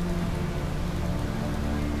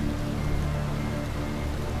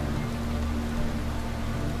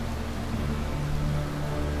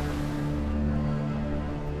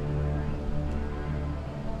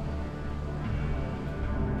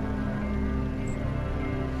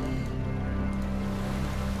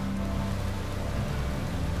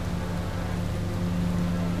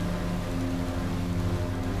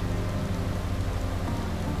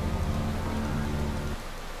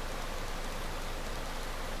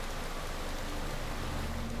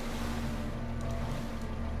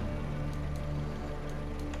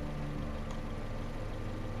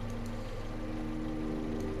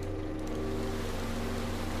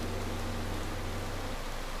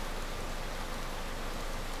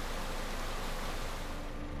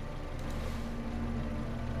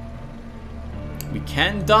 we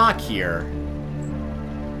can dock here.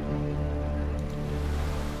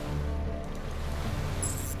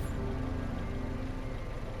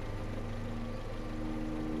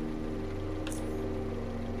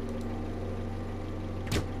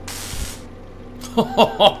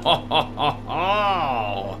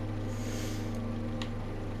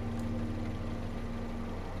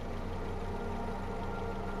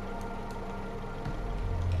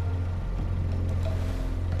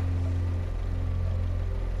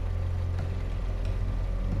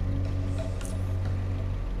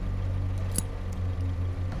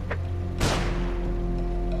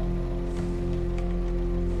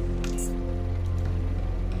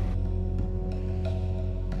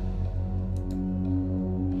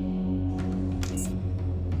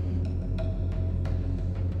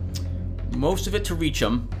 Most of it to reach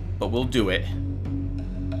him, but we'll do it.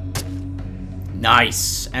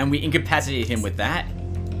 Nice! And we incapacitate him with that.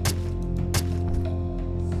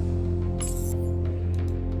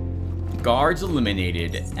 Guards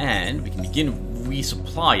eliminated, and we can begin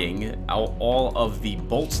resupplying all of the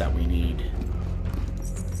bolts that we need.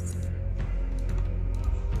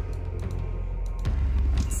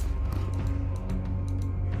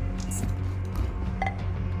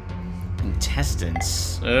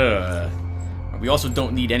 Intestines. Ugh. We also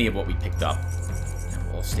don't need any of what we picked up.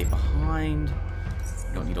 And we'll stay behind.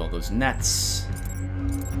 We don't need all those nets.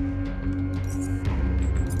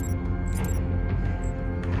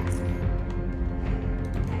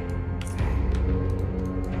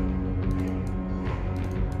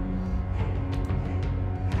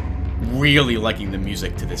 Really liking the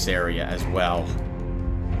music to this area as well.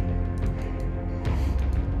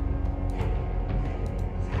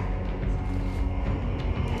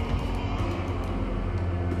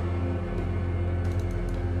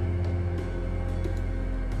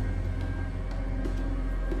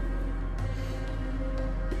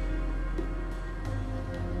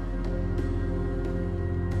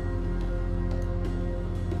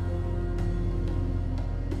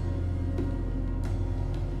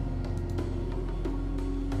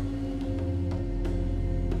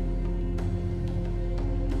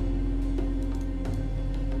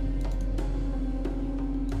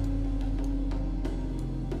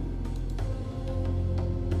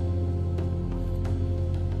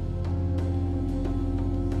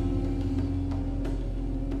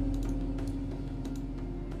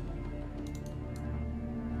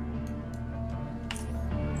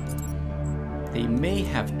 They may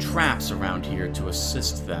have traps around here to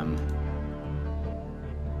assist them.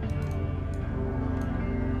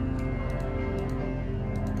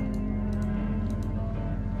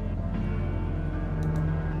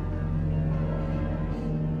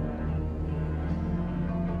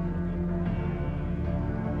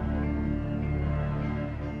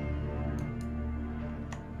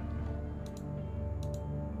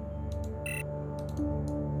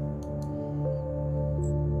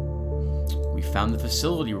 Found the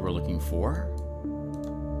facility we were looking for.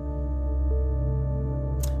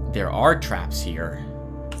 There are traps here.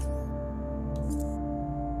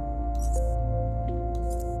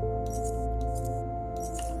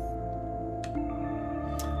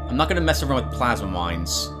 I'm not going to mess around with plasma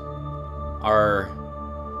mines. Our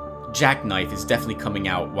jackknife is definitely coming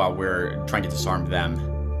out while we're trying to disarm them.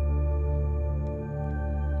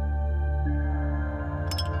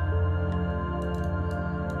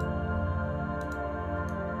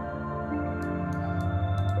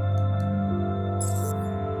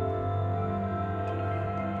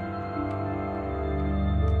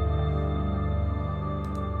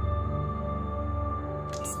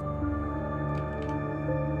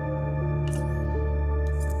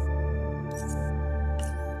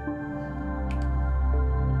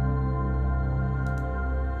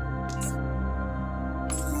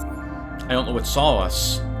 I don't know what saw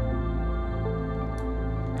us.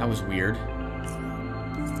 That was weird.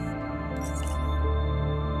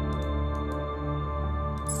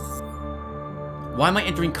 Why am I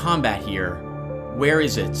entering combat here? Where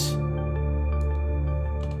is it?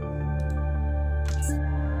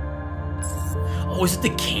 Oh, is it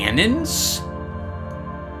the cannons?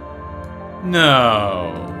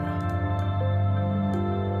 No.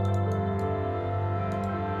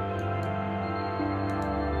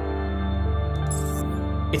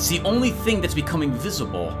 It's the only thing that's becoming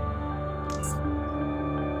visible.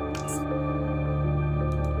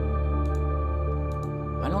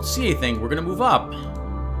 I don't see anything. We're gonna move up.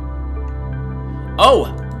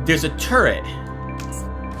 Oh! There's a turret.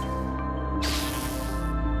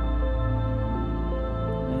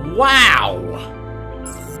 Wow!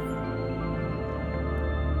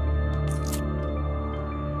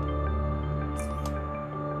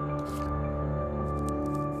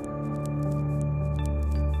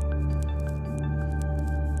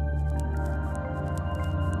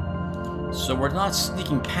 So we're not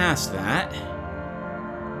sneaking past that.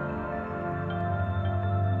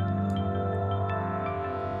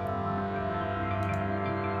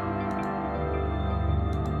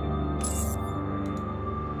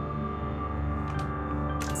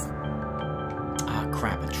 Ah,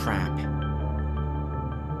 crap, a trap.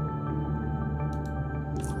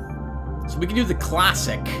 So we can do the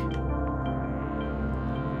classic.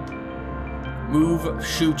 Move,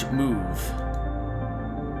 shoot, move.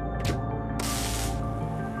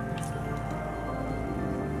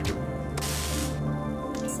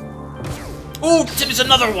 Oh, there's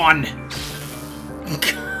another one!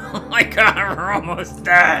 Oh my god, we're almost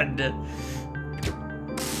dead!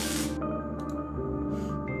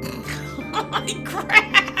 Holy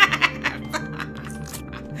crap!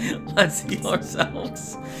 Let's heal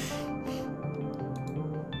ourselves.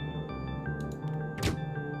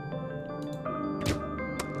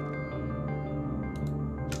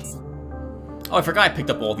 Oh, I forgot I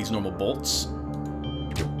picked up all these normal bolts.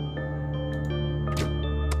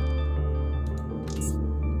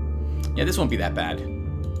 Yeah, this won't be that bad.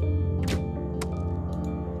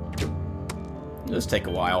 It'll just take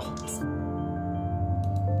a while.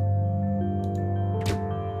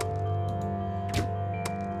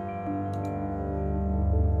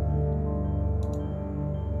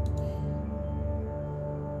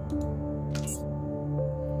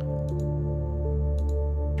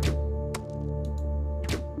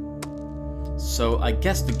 So I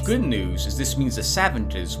guess the good news is this means the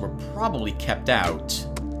savages were probably kept out.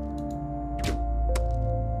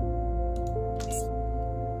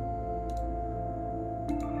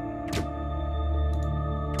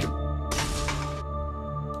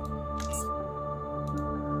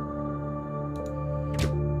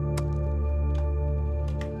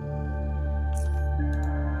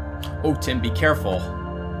 Oh, Tim, be careful.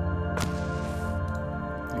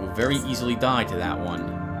 You will very easily die to that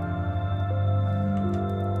one.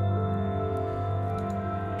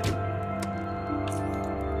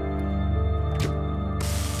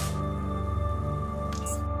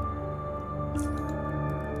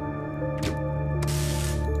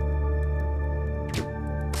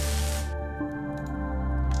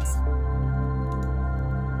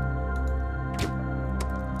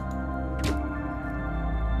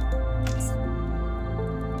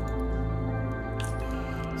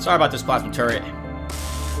 Sorry about this, plasma turret.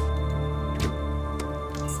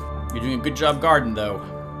 You're doing a good job guarding, though.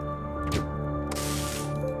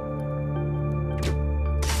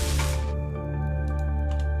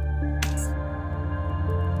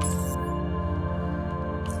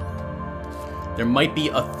 There might be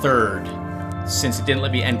a third, since it didn't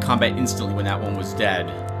let me end combat instantly when that one was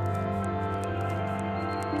dead.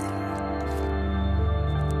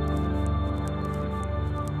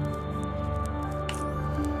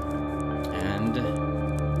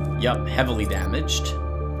 Yup, heavily damaged,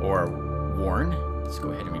 or worn. Let's go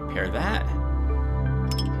ahead and repair that.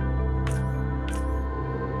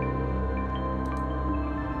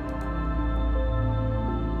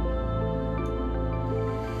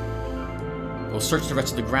 We'll search the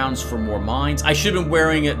rest of the grounds for more mines. I should have been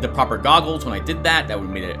wearing the proper goggles when I did that. That would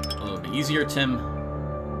have made it a little bit easier, Tim.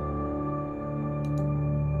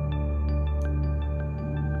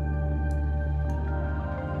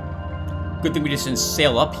 Good thing we just didn't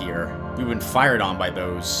sail up here. We would have been fired on by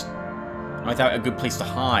those. Not without a good place to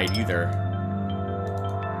hide, either.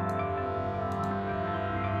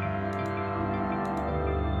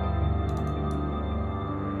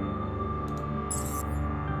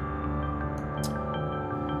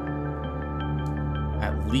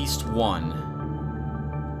 At least one.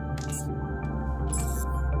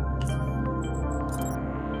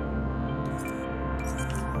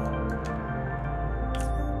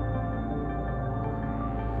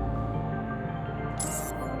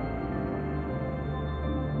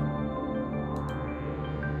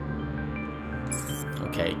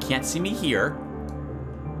 Okay, can't see me here.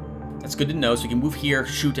 That's good to know, so we can move here,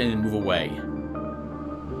 shoot, and then move away.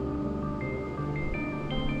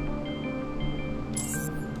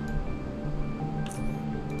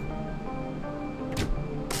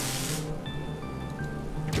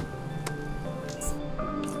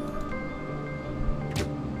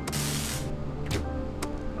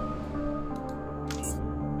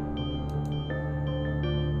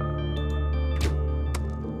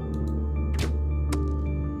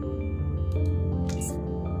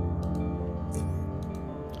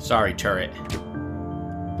 Sorry, turret.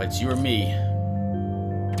 But it's you or me.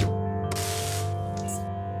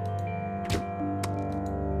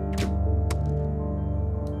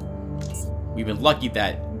 We've been lucky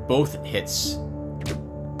that both hits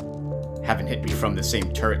haven't hit me from the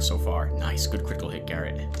same turret so far. Nice, good critical hit,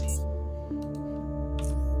 Garrett.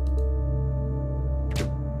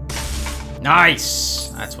 Nice!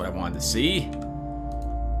 That's what I wanted to see.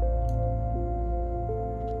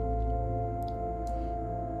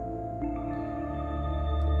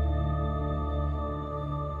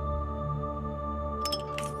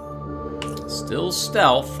 Still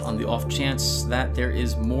stealth on the off chance that there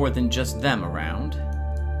is more than just them around.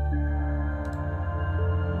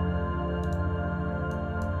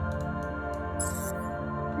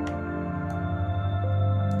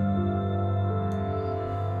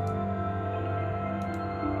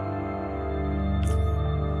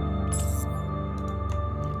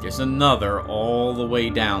 There's another all the way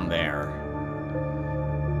down there.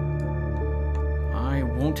 I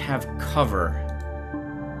won't have cover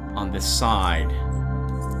on this side.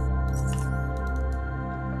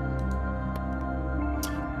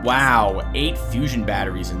 Wow, 8 fusion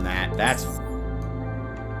batteries in that. That's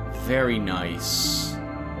very nice.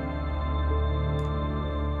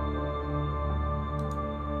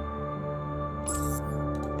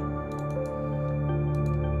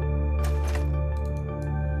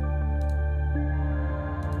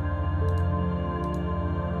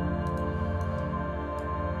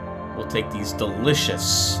 We'll take these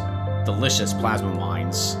delicious plasma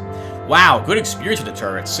mines. Wow, good experience with the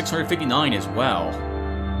turrets. 659 as well.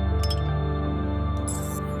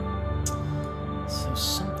 So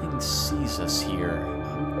something sees us here.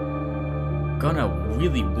 I'm gonna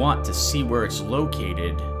really want to see where it's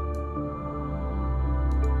located.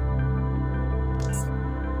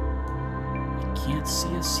 I can't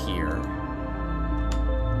see us here.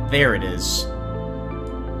 There it is.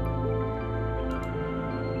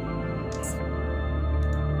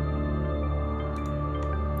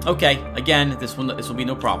 Okay, again, this will be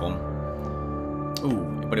no problem.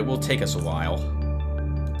 Ooh, but it will take us a while.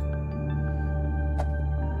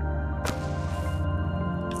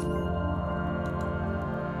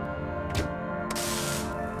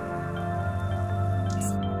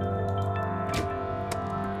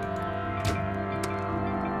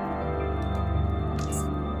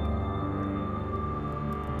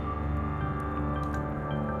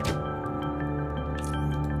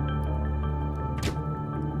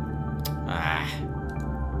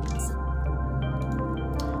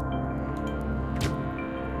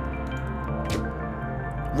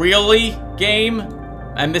 Really? Game?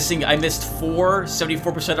 I missed 4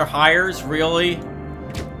 74% or higher? Really?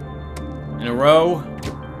 In a row?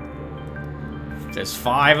 There's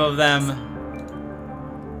 5 of them.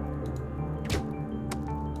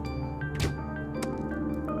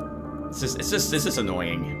 It's just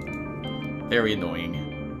annoying. Very annoying.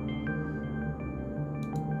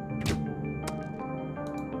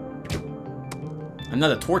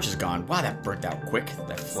 Another torch is gone. Wow, that burnt out quick.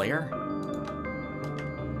 That flare.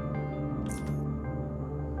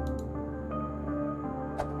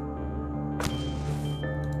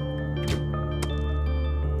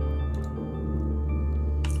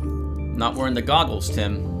 Not wearing the goggles,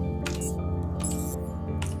 Tim.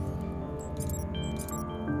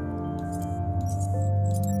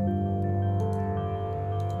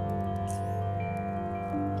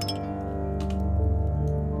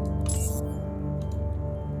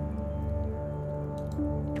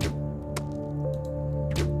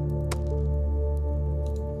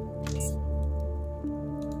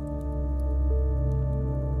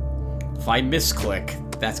 If I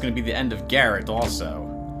misclick, that's going to be the end of Garrett also.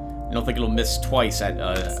 I don't think it'll miss twice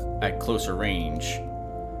at closer range.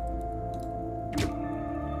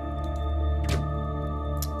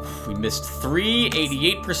 We missed 3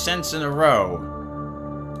 88% in a row.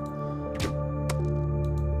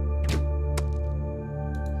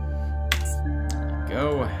 There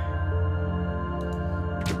we go.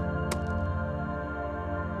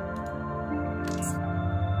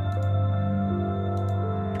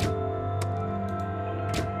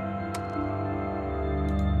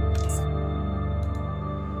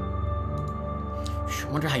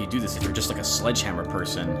 I wonder how you do this if you're just like a sledgehammer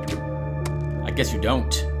person. I guess you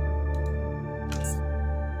don't.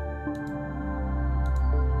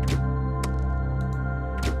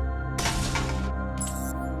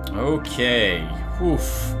 Okay.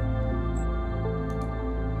 Oof.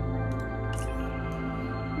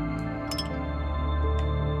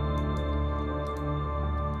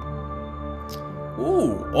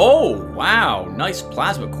 Ooh. Oh, wow. Nice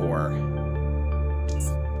plasma core.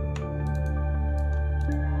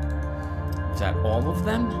 Is that all of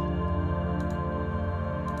them?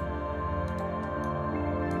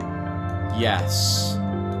 Yes.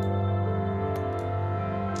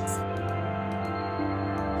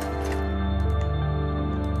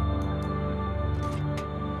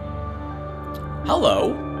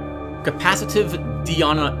 Hello. Capacitive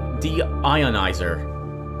deionizer.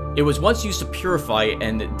 It was once used to purify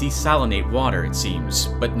and desalinate water, it seems,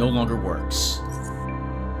 but no longer works.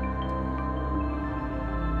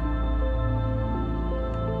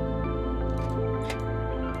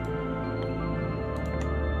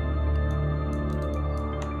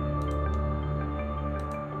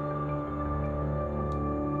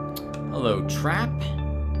 Hello, trap.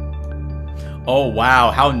 Oh,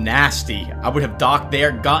 wow, how nasty. I would have docked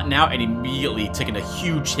there, gotten out, and immediately taken a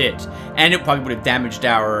huge hit. And it probably would have damaged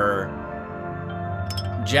our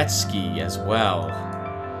jet ski as well.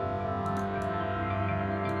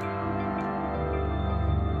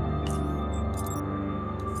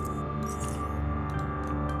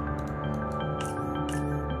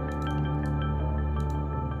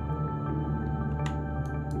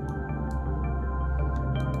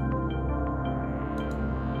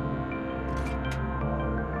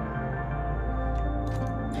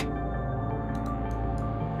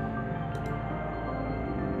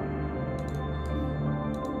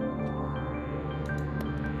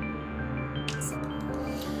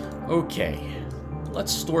 Okay,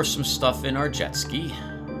 let's store some stuff in our jet ski.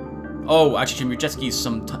 Oh, actually, your jet ski is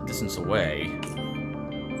some distance away.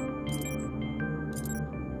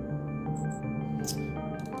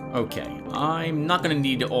 Okay, I'm not going to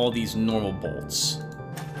need all these normal bolts.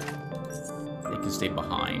 They can stay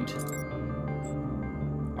behind.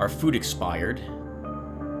 Our food expired.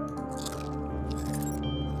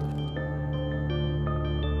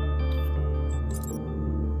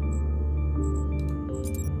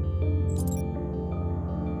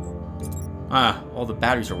 Ah, all the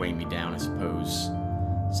batteries are weighing me down, I suppose.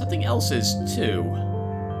 Something else is, too.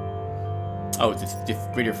 Oh,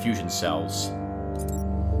 the greater fusion cells.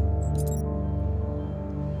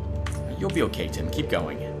 You'll be okay, Tim. Keep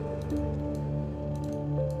going.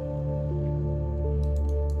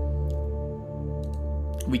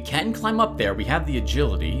 We can climb up there. We have the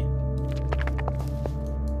agility.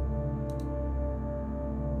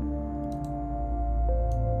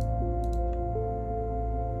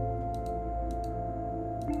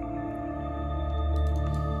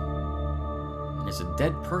 There's a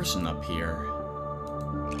dead person up here.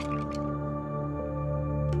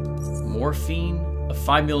 Morphine? A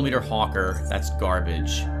 5mm Hawker. That's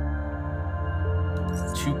garbage.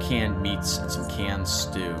 2 canned meats and some canned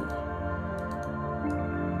stew.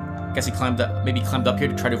 Guess he climbed up, maybe climbed up here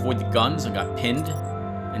to try to avoid the guns and got pinned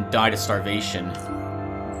and died of starvation.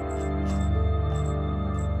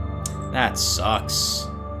 That sucks.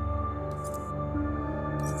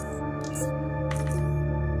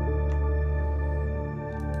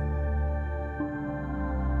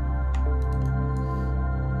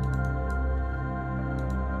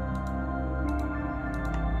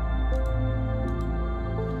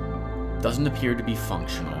 Doesn't appear to be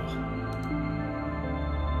functional.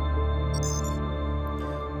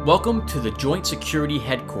 Welcome to the Joint Security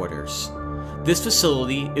Headquarters. This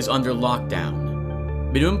facility is under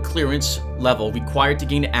lockdown. Minimum clearance level required to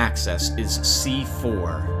gain access is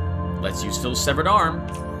C4. Let's use Phil's severed arm.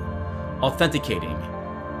 Authenticating.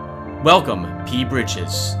 Welcome, P.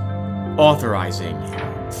 Bridges. Authorizing.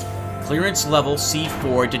 Clearance level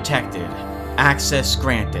C4 detected. Access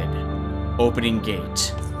granted. Opening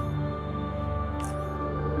gate.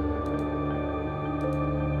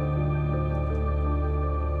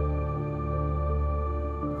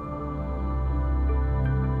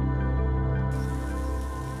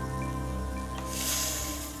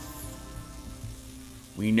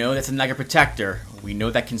 We know that's a Niagara Protector. We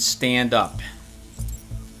know that can stand up.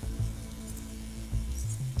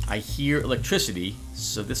 I hear electricity,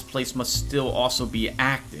 so this place must still also be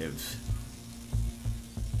active.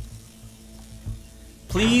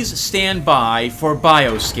 Please stand by for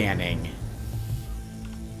bioscanning.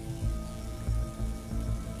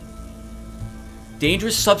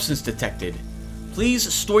 Dangerous substance detected.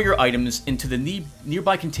 Please store your items into the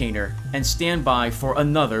nearby container and stand by for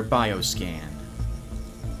another bioscan.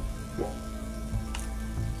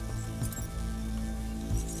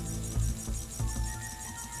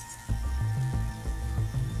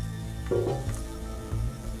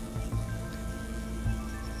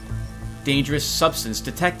 Dangerous substance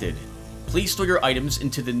detected. Please store your items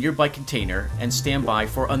into the nearby container and stand by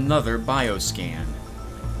for another bioscan.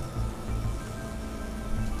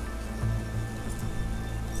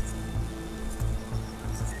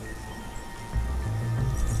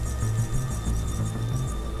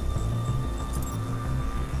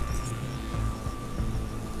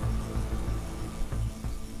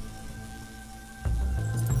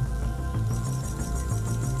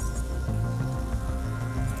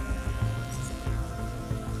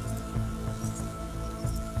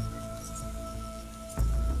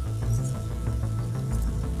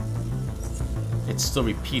 It's still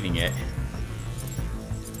repeating it.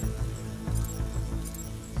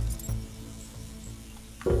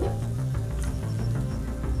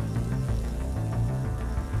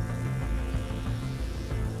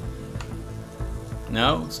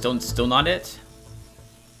 No, still not it.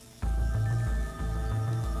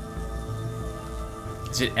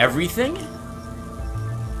 Is it everything?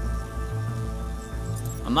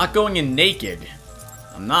 I'm not going in naked.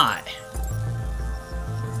 I'm not.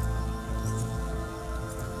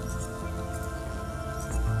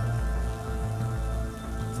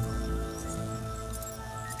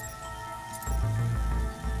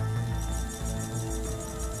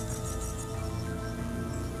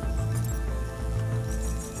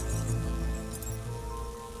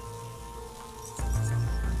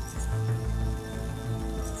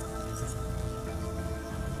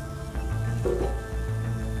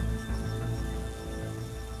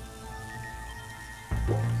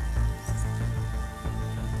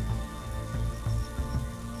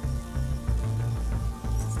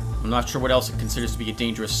 I'm not sure what else it considers to be a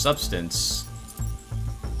dangerous substance.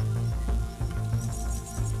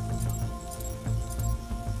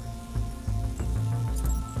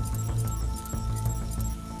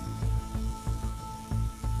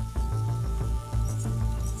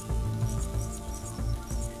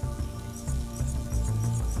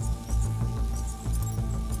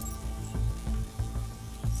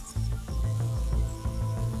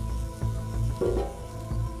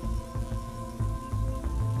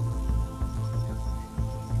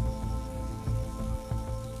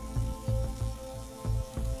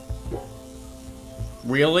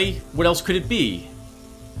 Really? What else could it be?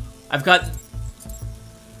 I've got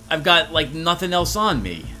like nothing else on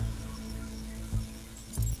me.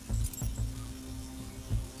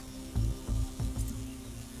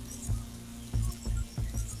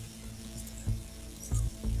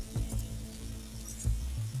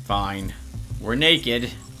 Fine. We're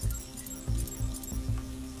naked.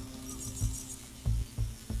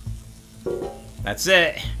 That's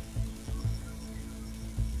it.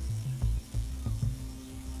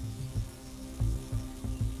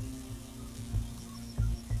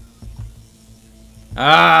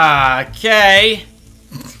 Ah, okay.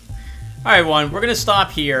 Alright, everyone, we're gonna stop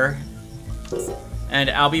here. And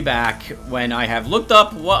I'll be back when I have looked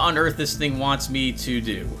up what on earth this thing wants me to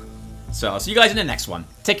do. So, I'll see you guys in the next one.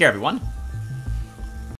 Take care, everyone.